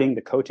guiding,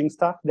 the coaching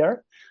stuff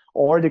there.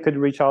 Or they could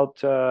reach out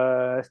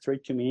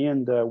straight to me,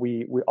 and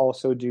we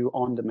also do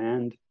on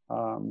demand,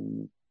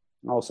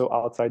 also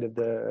outside of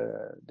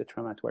the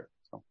trail network.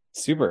 So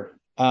Super.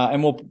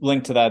 And we'll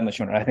link to that in the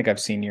show notes. I think I've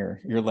seen your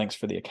links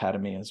for the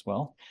academy as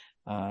well.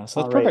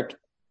 So that's perfect.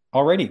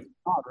 Alrighty.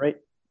 All right.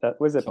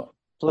 That was a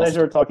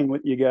pleasure talking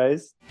with you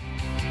guys.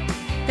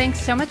 Thanks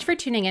so much for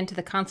tuning in to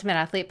the Consummate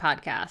Athlete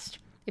podcast.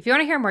 If you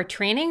want to hear more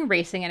training,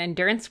 racing, and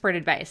endurance sport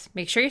advice,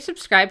 make sure you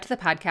subscribe to the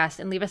podcast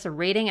and leave us a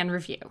rating and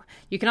review.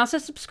 You can also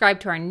subscribe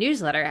to our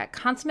newsletter at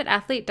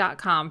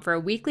consummateathlete.com for a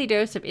weekly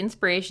dose of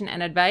inspiration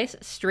and advice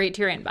straight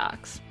to your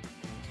inbox.